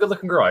 and she's a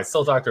good-looking girl. I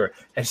still talk to her,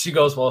 and she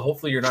goes, "Well,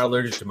 hopefully you're not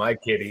allergic to my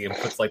kitty," and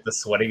puts like the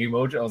sweating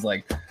emoji. I was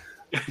like,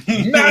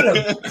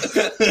 "Madam,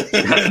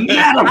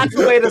 that's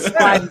the way to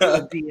slide into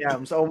the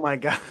DMs." Oh my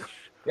god.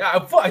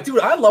 Yeah, dude,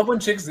 I love when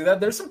chicks do that.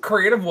 There's some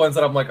creative ones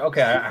that I'm like,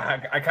 okay,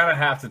 I kind of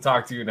have to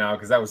talk to you now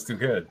because that was too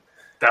good.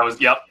 That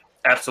was, yep,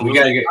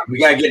 absolutely. We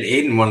gotta get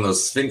Aiden one of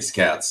those Sphinx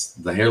cats,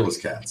 the hairless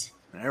cats.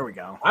 There we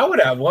go. I would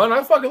have one.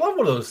 I fucking love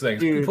one of those things.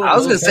 Dude, I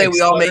was gonna say we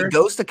all make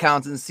ghost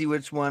accounts and see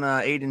which one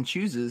Aiden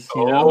chooses.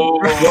 You know,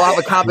 we'll have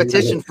a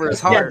competition for his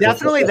heart. Yeah,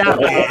 definitely that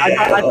one.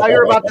 I thought you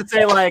were about to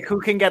say like who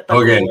can get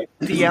the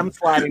DM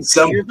sliding.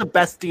 Here's the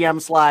best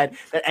DM slide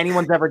that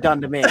anyone's ever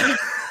done to me.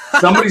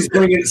 Somebody's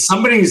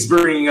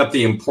bringing up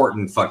the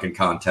important fucking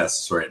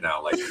contests right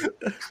now. Like,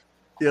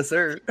 yes,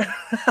 sir.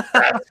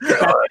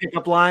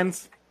 Pickup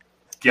lines.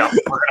 Yeah,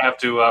 we're gonna have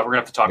to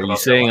talk about. Are you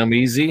saying I'm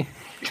easy?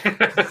 Hey,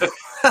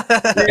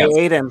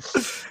 Aiden.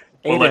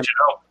 We'll let you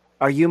know.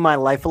 Are you my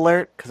life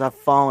alert? Because I've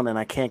fallen and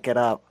I can't get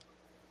up.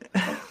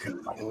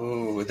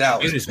 Ooh,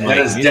 that is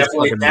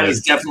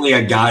definitely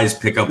a guy's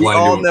pickup We line.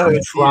 all to know him.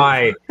 it's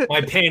dry.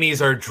 My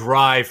panties are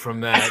dry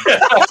from that.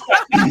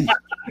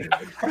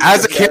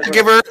 As a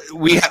caregiver,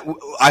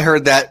 I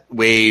heard that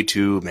way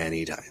too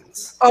many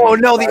times. Oh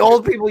no, the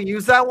old people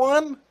use that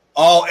one?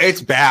 Oh,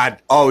 it's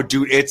bad. Oh,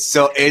 dude,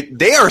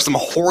 they are some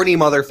horny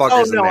motherfuckers.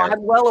 Oh no, in there.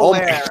 I'm well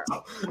aware.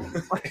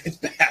 It's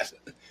bad.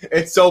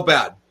 It's so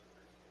bad.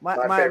 My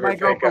favorite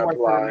girlfriend pickup works in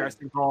a line.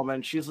 nursing home,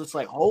 and she's just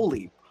like,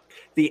 "Holy,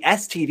 the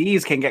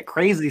STDs can get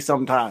crazy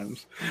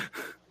sometimes."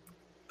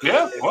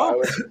 Yeah,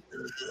 well.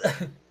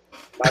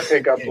 My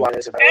pickup line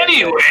is.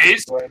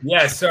 Anyways,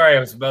 yeah, sorry, I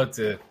was about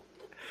to.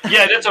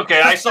 Yeah, that's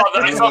okay. I saw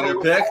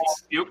the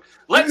puke.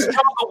 Let's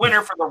draw the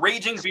winner for the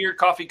Raging Beard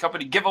Coffee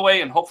Company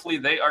giveaway, and hopefully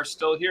they are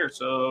still here.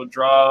 So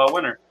draw a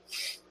winner.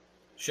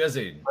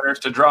 Shazzy. Winners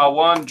to draw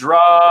one.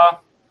 Draw.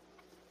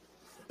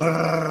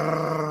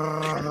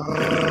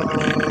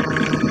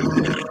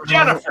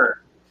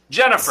 Jennifer.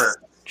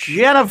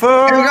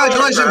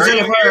 Congratulations,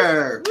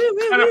 Jennifer.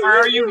 Jennifer,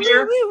 are you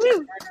here?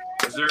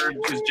 Is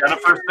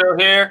Jennifer still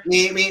here?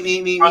 Me.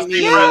 I'm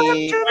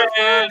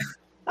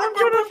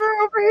Jennifer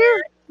over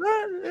here.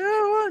 Hi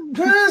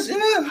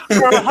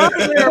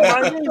there,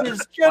 my name is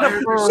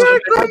Jennifer. I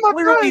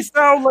clearly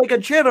sound like a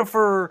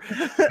Jennifer.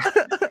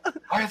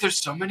 Why are there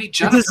so many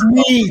Jennifers? It's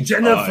me,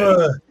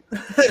 Jennifer.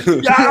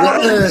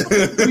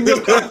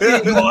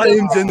 I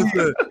am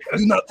Jennifer.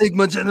 Do not take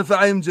my Jennifer.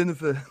 I am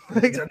Jennifer.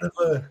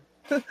 Jennifer.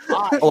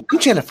 Oh, I'm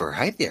Jennifer.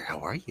 Hi there. How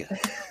are you?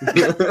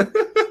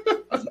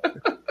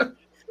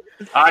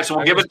 All right, so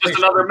we'll give it just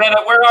another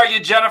minute. Where are you,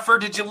 Jennifer?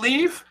 Did you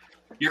leave?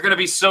 You're going to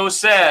be so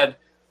sad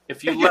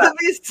if you You're left. gonna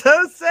be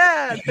so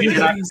sad. You're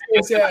not gonna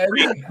get that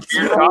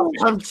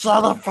I'm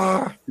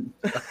Jennifer.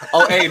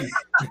 Oh,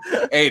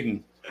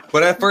 Aiden.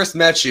 When I first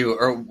met you,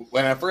 or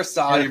when I first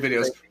saw your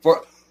videos,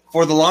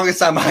 for the longest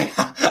time,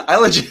 I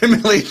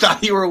legitimately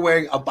thought you were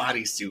wearing a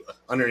bodysuit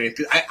underneath.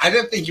 I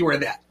didn't think you were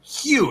that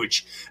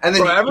huge. And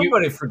then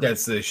everybody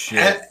forgets this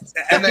shit.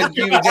 And then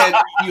you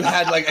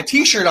had like a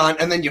t-shirt on,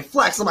 and then you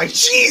flex. I'm like,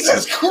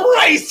 Jesus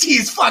Christ,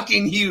 he's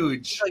fucking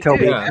huge.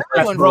 Yeah.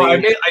 Bro,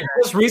 I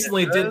just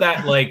recently did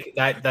that like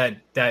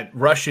that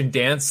Russian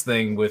dance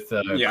thing with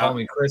Call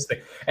Me Chris thing,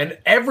 and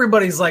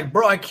everybody's like,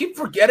 bro, I keep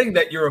forgetting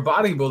that you're a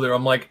bodybuilder.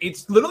 I'm like,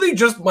 it's literally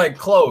just my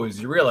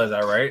clothes. You realize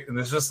that, right? And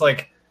it's just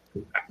like,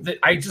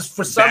 I just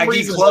for some baggy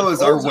reason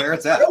clothes are where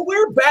it's at. I don't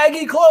wear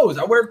baggy clothes.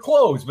 I wear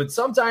clothes, but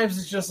sometimes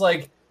it's just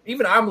like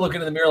even I'm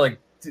looking in the mirror like,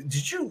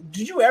 did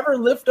you ever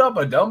lift up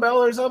a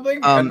dumbbell or something?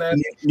 And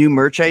then New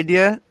merch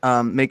idea.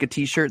 Make a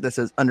T-shirt that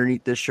says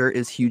underneath this shirt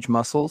is huge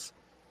muscles.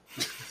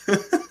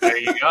 There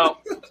you go.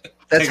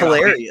 That's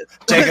hilarious.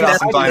 Take it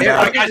off and find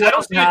out. Guys, I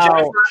don't see a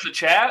Jennifer in the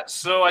chat,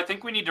 so I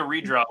think we need to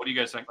redraw. What do you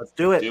guys think? Let's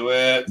do it. Do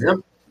it. Yep.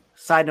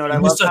 Side note, I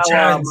love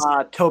how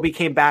Toby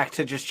came back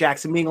to just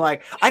Jackson being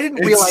like, I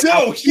didn't realize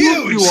how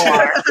huge you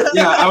are.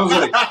 Yeah, I was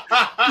like,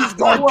 he's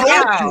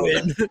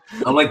gargantuan.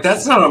 I'm like,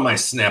 that's not on my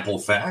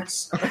Snapple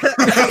facts.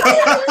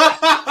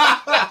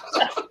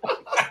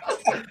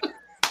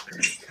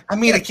 I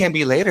mean, it can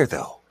be later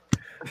though.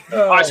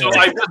 All right, so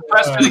I just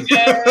pressed it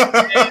again.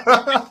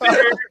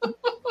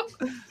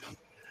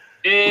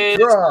 is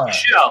Bruh.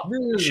 Michelle. Me.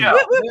 Michelle.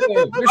 Hey,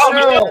 Oh, Michelle.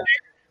 Michelle.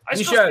 I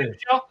still Michelle. see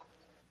Michelle.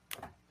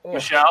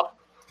 Michelle,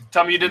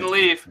 tell me you didn't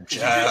leave.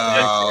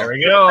 There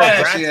we go.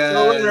 There Brad's she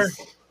still in there.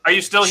 is. Are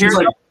you still She's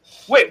here? like-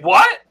 Wait,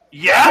 what?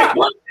 Yeah.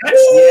 What? That's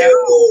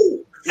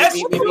you. That's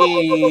Yeah.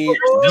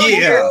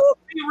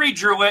 You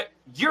redrew it.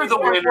 You're the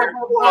winner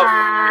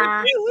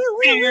of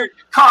Beard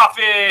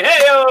Coffee.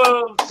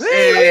 Hey-o.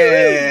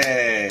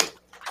 Hey.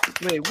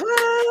 Wait,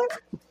 what?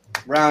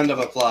 Round of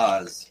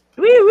applause.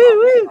 Woo, woo,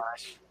 woo.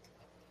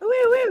 Woo,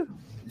 woo.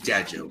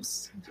 Dad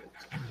jokes.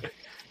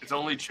 It's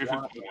only true.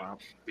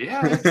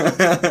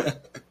 Yeah.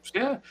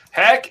 Yeah.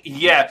 Heck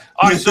yeah.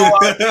 All right, so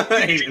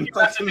you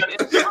message on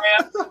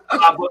Instagram.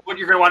 But what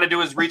you're going to want to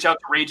do is reach out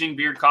to Raging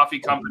Beard Coffee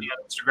Company on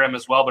Instagram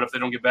as well. But if they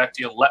don't get back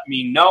to you, let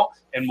me know,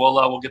 and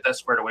we'll get that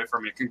squared away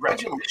from you.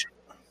 Congratulations.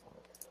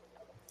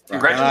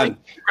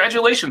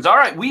 Congratulations. All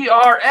right, we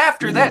are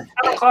after that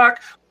 10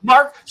 o'clock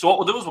mark. So what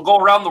we'll do is we'll go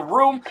around the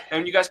room,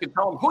 and you guys can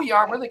tell them who you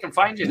are, where they can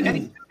find you, and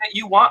anything that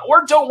you want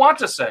or don't want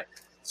to say.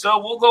 So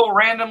we'll go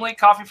randomly.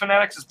 Coffee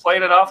Fanatics is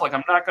playing it off like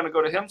I'm not going to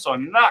go to him, so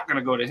I'm not going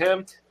to go to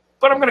him,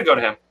 but I'm going to go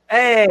to him.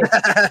 Hey, I'm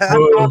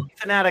Coffee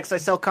Fanatics. I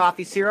sell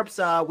coffee syrups.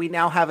 We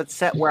now have it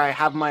set where I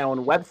have my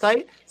own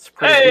website. It's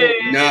pretty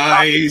cool.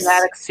 Nice.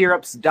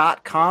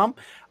 CoffeeFanaticsSyrups.com.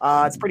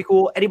 It's pretty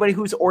cool. Anybody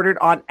who's ordered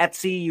on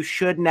Etsy, you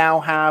should now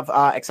have,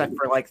 except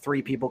for like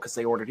 3 people because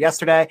they ordered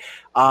yesterday,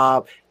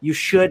 you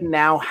should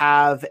now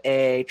have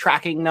a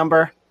tracking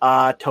number.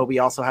 Toby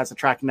also has a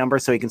tracking number,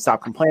 so he can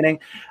stop complaining.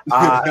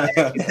 I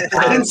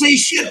didn't say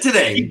shit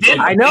today.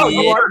 I know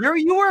you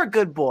are a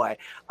good boy.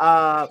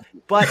 But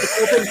the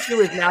cool thing too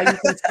is now you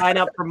can sign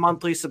up for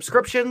monthly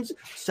subscriptions.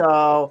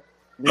 So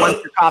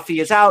once your coffee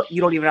is out,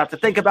 you don't even have to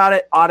think about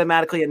it.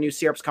 Automatically, a new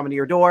syrup's coming to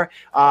your door.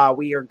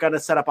 We are going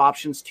to set up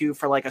options too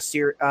for like a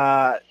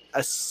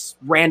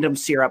random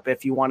syrup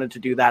if you wanted to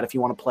do that. If you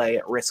want to play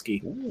it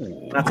risky,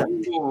 that's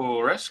it.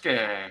 Ooh, risky.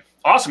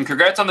 Awesome!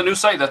 Congrats on the new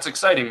site. That's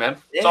exciting, man.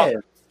 It's Yeah.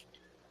 awesome.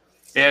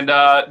 And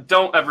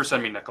don't ever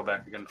send me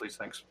Nickelback again, please.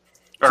 Thanks.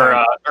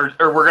 Or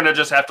we're gonna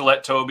just have to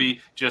let Toby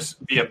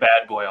just be a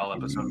bad boy all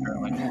episode.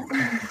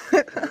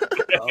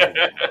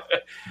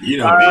 You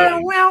know.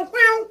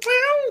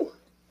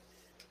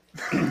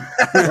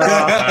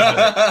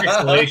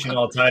 Pixelation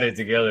all tied it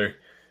together.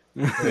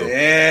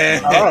 Yeah.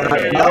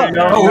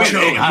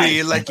 Choke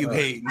me like you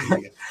hate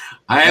me.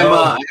 I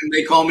am.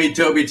 They call me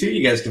Toby too.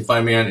 You guys can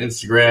find me on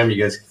Instagram.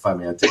 You guys can find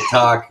me on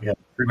TikTok. Yeah,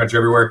 pretty much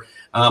everywhere.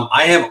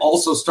 I have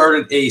also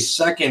started a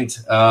second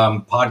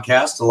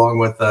podcast along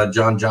with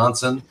John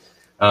Johnson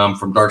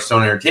from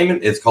Darkstone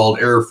Entertainment. It's called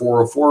Error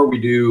 404.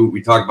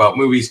 We talk about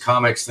movies,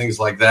 comics, things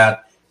like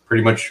that.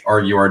 Pretty much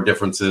argue our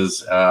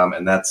differences,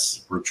 and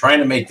we're trying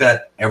to make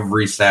that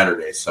every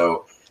Saturday.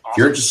 So if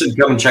you're interested,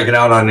 come and check it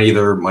out on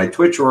either my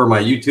Twitch or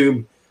my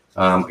YouTube.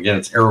 Again,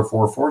 it's Error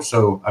 404.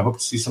 So I hope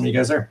to see some of you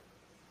guys there.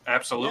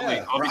 Absolutely.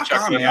 Yeah, I'll be rock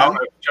checking on, it out.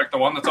 man. Check the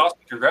one that's awesome.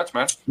 Congrats,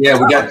 man. Yeah,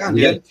 we got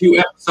 2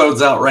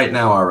 episodes out right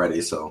now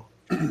already. So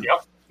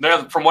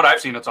Yep. From what I've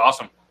seen, it's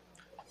awesome.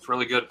 It's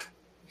really good.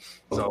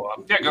 So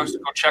go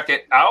check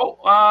it out.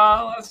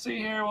 Let's see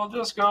here. We'll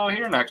just go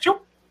here next.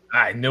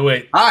 I knew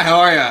it. Hi,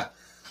 how are you?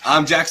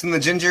 I'm Jackson the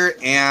Ginger,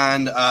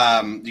 and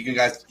you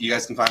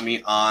guys can find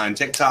me on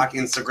TikTok,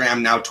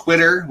 Instagram, now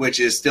Twitter, which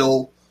is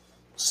still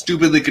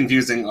stupidly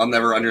confusing. I'll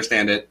never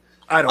understand it.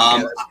 I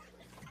don't get it.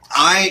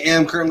 I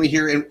am currently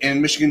here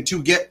in Michigan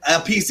to get a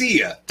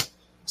PC,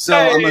 so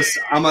I'm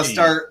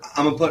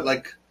gonna put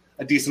like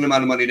a decent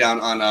amount of money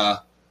down on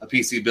a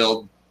PC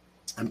build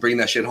and bring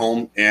that shit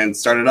home and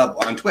start it up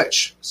on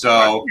Twitch.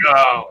 So.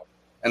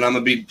 And I'm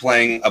going to be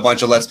playing a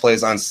bunch of Let's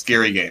Plays on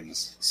scary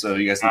games. So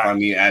you guys can find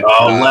me at...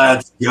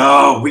 let's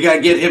go. We got to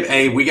get him...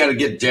 Hey, we got to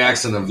get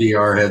Jackson a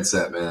VR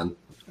headset, man.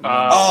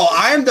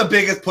 I am the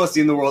biggest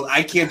pussy in the world.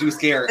 I can't do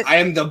scare. I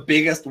am the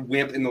biggest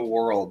wimp in the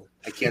world.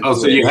 I can't do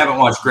so you haven't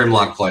watched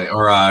Grimlock play,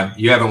 or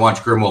you haven't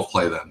watched Grimwolf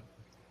play then?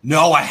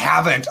 No, I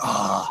haven't.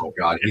 Oh,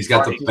 God. He's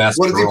got the best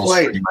What does he girl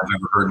play? stream I've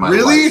ever heard in my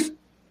Really? life.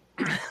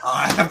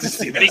 I have to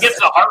see that. He gets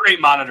the heart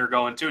rate monitor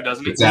going too,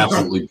 doesn't he? It's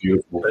absolutely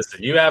beautiful.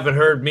 Listen, you haven't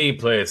heard me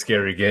play a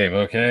scary game,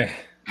 okay?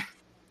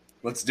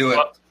 Let's do it.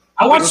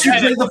 I want you to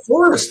play The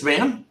Forest,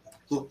 man.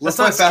 That's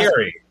not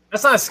scary.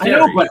 That's not scary.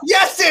 I know, but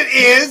yes, it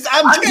is.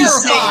 I'm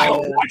just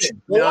terrified.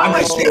 Go on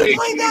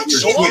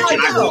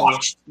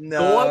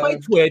my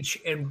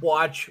Twitch and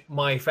watch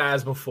my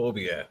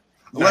Phasmophobia.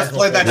 Let's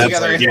play that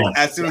together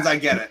as soon as I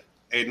get it.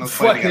 Aiden, let's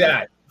play Fuck together.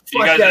 that.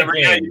 You guys ever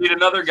you need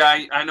another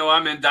guy? I know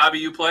I'm in. Dobby,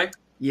 you play?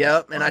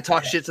 Yep, and I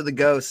talk shit to the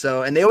ghosts.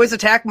 And they always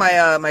attack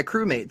my my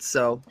crewmates.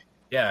 So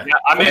yeah,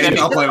 I'm in.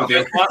 I'll play with you.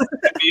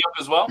 Me up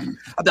as well.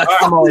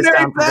 I'm always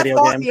down for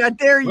video games. I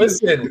dare you.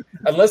 Listen,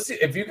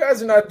 if you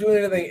guys are not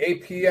doing anything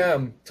 8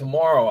 p.m.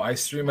 tomorrow, I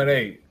stream at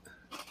 8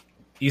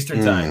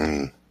 Eastern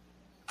time.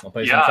 I'll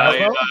play some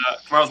Phasmo.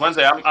 Tomorrow's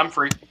Wednesday. I'm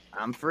free.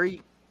 I'm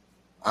free.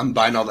 I'm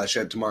buying all that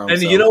shit tomorrow.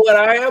 And you know what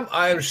I am?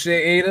 I am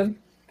Shay Aiden.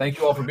 Thank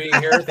you all for being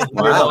here. Thank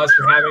you very much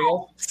for having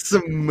us.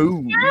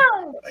 Smooth.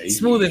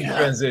 Smooth in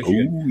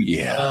transition. Oh,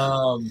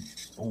 yeah.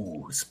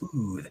 Oh,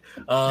 smooth.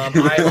 I'm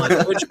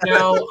on Twitch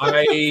now.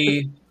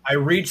 I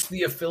reached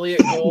the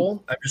affiliate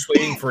goal. I'm just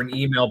waiting for an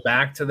email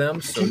back to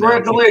them. So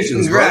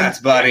Congratulations, Congrats,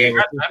 buddy.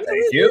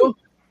 Thank you.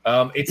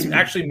 It's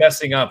actually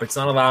messing up. It's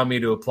not allowing me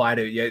to apply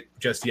to it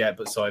just yet.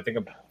 But so I think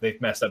they've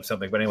messed up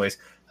something. But anyways,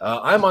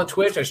 I'm on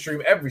Twitch. I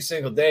stream every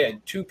single day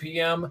at 2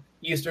 p.m.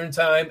 Eastern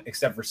time,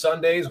 except for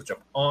Sundays, which I'm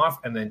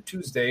off, and then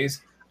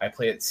Tuesdays I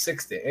play at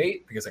 6 to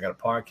 8 because I got a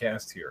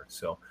podcast here.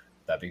 So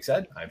that being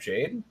said, I'm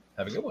Shade.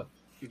 Have a good one.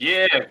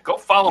 Yeah, go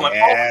follow him on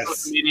all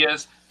social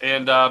medias.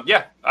 And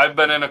yeah, I've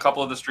been in a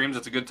couple of the streams.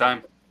 It's a good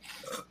time.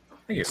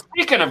 Thank you.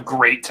 Speaking of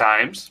great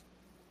times.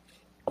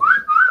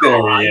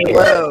 Hello,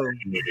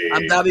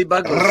 I'm Bobby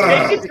Buckles.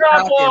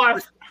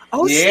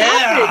 Oh, Yeah.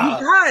 stop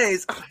it, you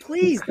guys! Oh,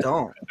 please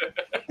don't.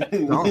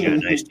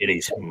 Nice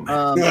titties.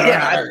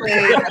 Yeah, I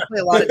play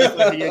a lot of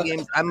different video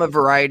games. I'm a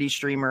variety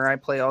streamer. I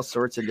play all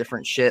sorts of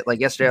different shit. Like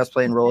yesterday, I was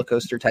playing Roller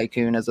Coaster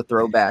Tycoon as a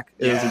throwback.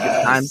 It was a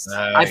good time. Nice.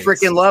 I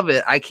freaking love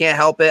it. I can't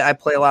help it. I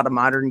play a lot of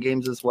modern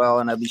games as well,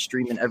 and I'll be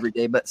streaming every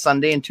day, but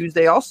Sunday and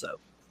Tuesday also.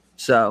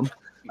 So,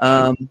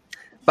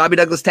 Bobby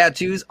Douglas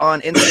Tattoos on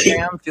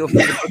Instagram. Feel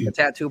free to book a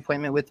tattoo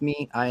appointment with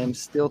me. I am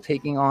still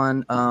taking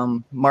on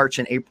March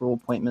and April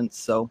appointments,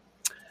 so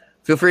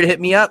feel free to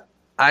hit me up.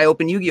 I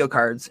open Yu-Gi-Oh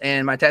cards,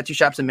 and my tattoo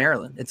shop's in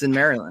Maryland. It's in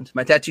Maryland.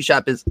 My tattoo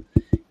shop is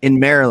in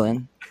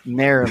Maryland. It's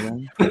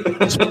Maryland.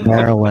 Yes.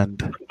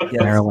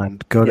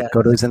 Maryland. Go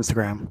to his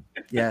Instagram.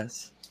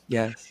 Yes.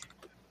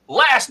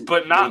 Last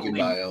but not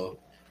least.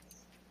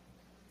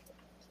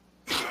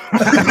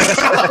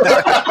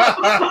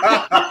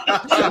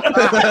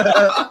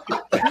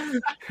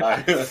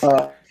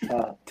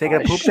 Taking a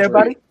poop there,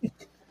 buddy?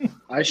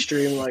 I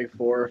stream like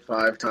 4 or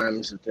 5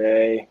 times a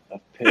day. I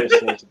piss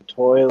into the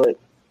toilet,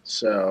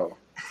 so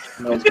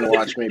no one's gonna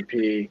watch me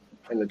pee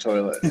in the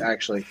toilet.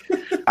 Actually,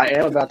 I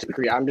am about to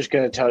create. I'm just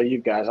gonna tell you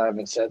guys. I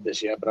haven't said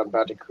this yet, but I'm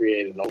about to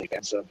create an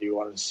OnlyFans. So if you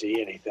want to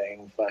see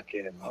anything,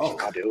 fucking,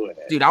 I'm doing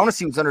it. Dude, I want to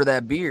see what's under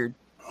that beard.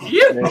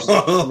 Yeah. There's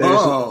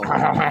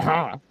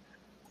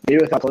me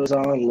with my clothes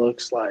on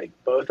looks like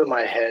both of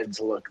my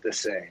heads look the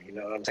same. You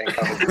know what I'm saying?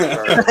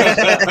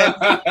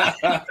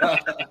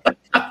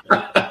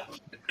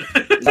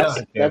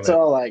 That's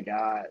all I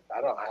got.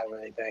 I don't have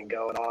anything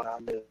going on.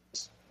 I'm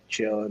just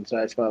chilling.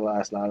 Tonight's my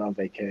last night on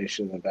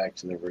vacation and back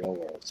to the real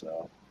world.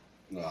 So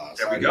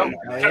there we go.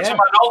 Catch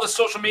him on all the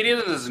social media.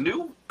 There's a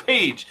new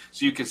page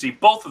so you can see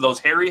both of those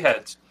hairy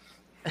heads.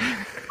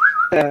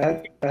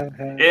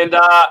 And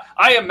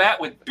I am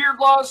Matt with Beard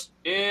Laws,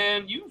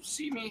 and you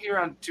see me here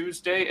on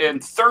Tuesday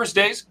and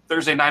Thursdays,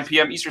 Thursday 9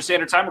 p.m. Eastern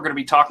Standard Time. We're going to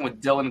be talking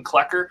with Dylan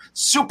Klecker.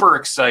 Super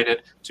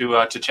excited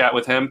to chat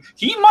with him.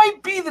 He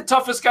might be the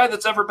toughest guy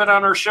that's ever been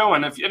on our show,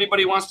 and if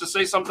anybody wants to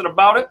say something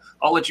about it,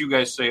 I'll let you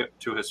guys say it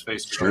to his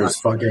face. Sure, it's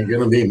fucking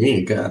gonna be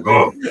me. God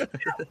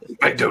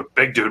damn.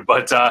 Big dude.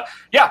 But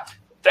yeah.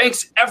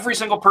 Thanks every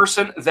single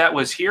person that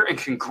was here, and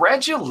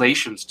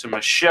congratulations to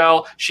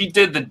Michelle. She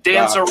did the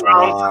dance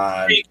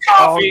around free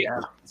coffee. Oh, yeah.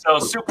 So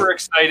super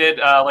excited.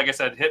 Like I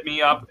said, hit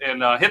me up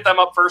and hit them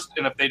up first.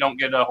 And if they don't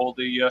get a hold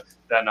of you,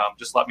 then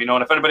just let me know.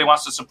 And if anybody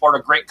wants to support a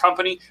great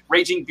company,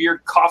 Raging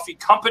Beard Coffee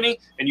Company,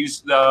 and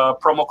use the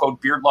promo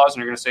code Beard Laws, and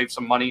you're going to save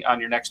some money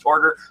on your next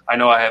order. I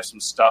know I have some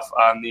stuff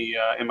on the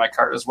in my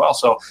cart as well.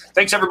 So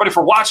thanks everybody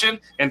for watching,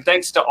 and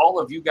thanks to all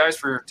of you guys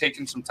for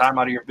taking some time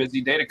out of your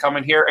busy day to come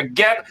in here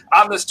again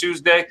on this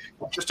Tuesday.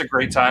 Just a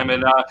great time.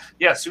 And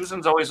yeah,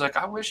 Susan's always like,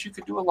 I wish you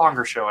could do a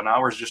longer show. An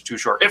hour is just too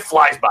short. It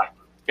flies by.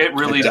 It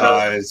really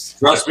does.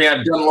 Trust me,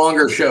 I've done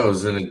longer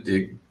shows, and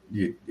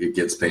it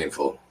gets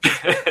painful.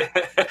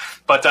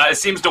 But it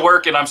seems to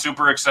work, and I'm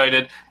super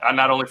excited,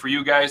 not only for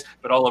you guys,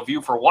 but all of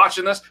you for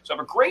watching this. So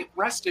have a great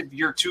rest of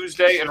your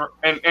Tuesday. And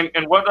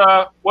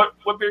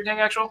what beard gang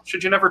actual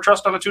should you never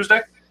trust on a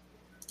Tuesday?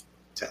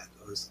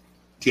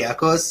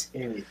 Tacos.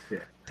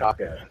 Anything.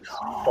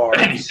 Tacos.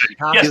 Anything.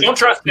 Yes, don't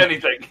trust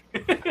anything.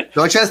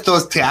 Don't trust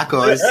those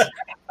tacos.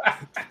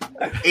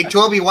 Hey,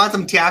 Toby, want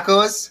some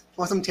tacos?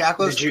 Want some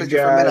tacos? Did you Because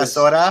you're from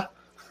Minnesota.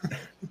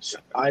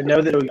 I know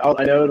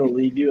it'll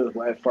leave you with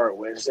Wet Fart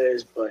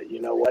Wednesdays, but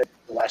you know what?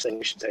 The last thing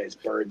we should say is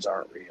birds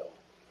aren't real.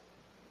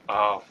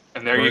 Oh,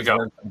 and there you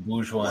go.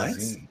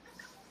 Bourgeoisie.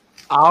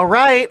 All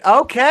right.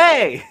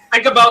 Okay.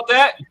 Think about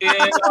that.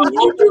 And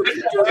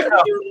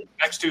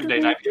next Tuesday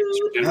night.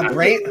 My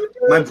brain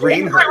Have a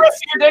great hurts.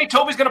 rest of your day.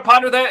 Toby's going to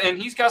ponder that,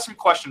 and he's got some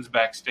questions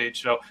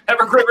backstage. So have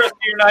a great rest of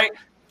your night.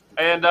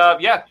 And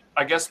yeah,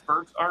 I guess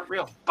birds aren't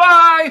real.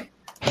 Bye.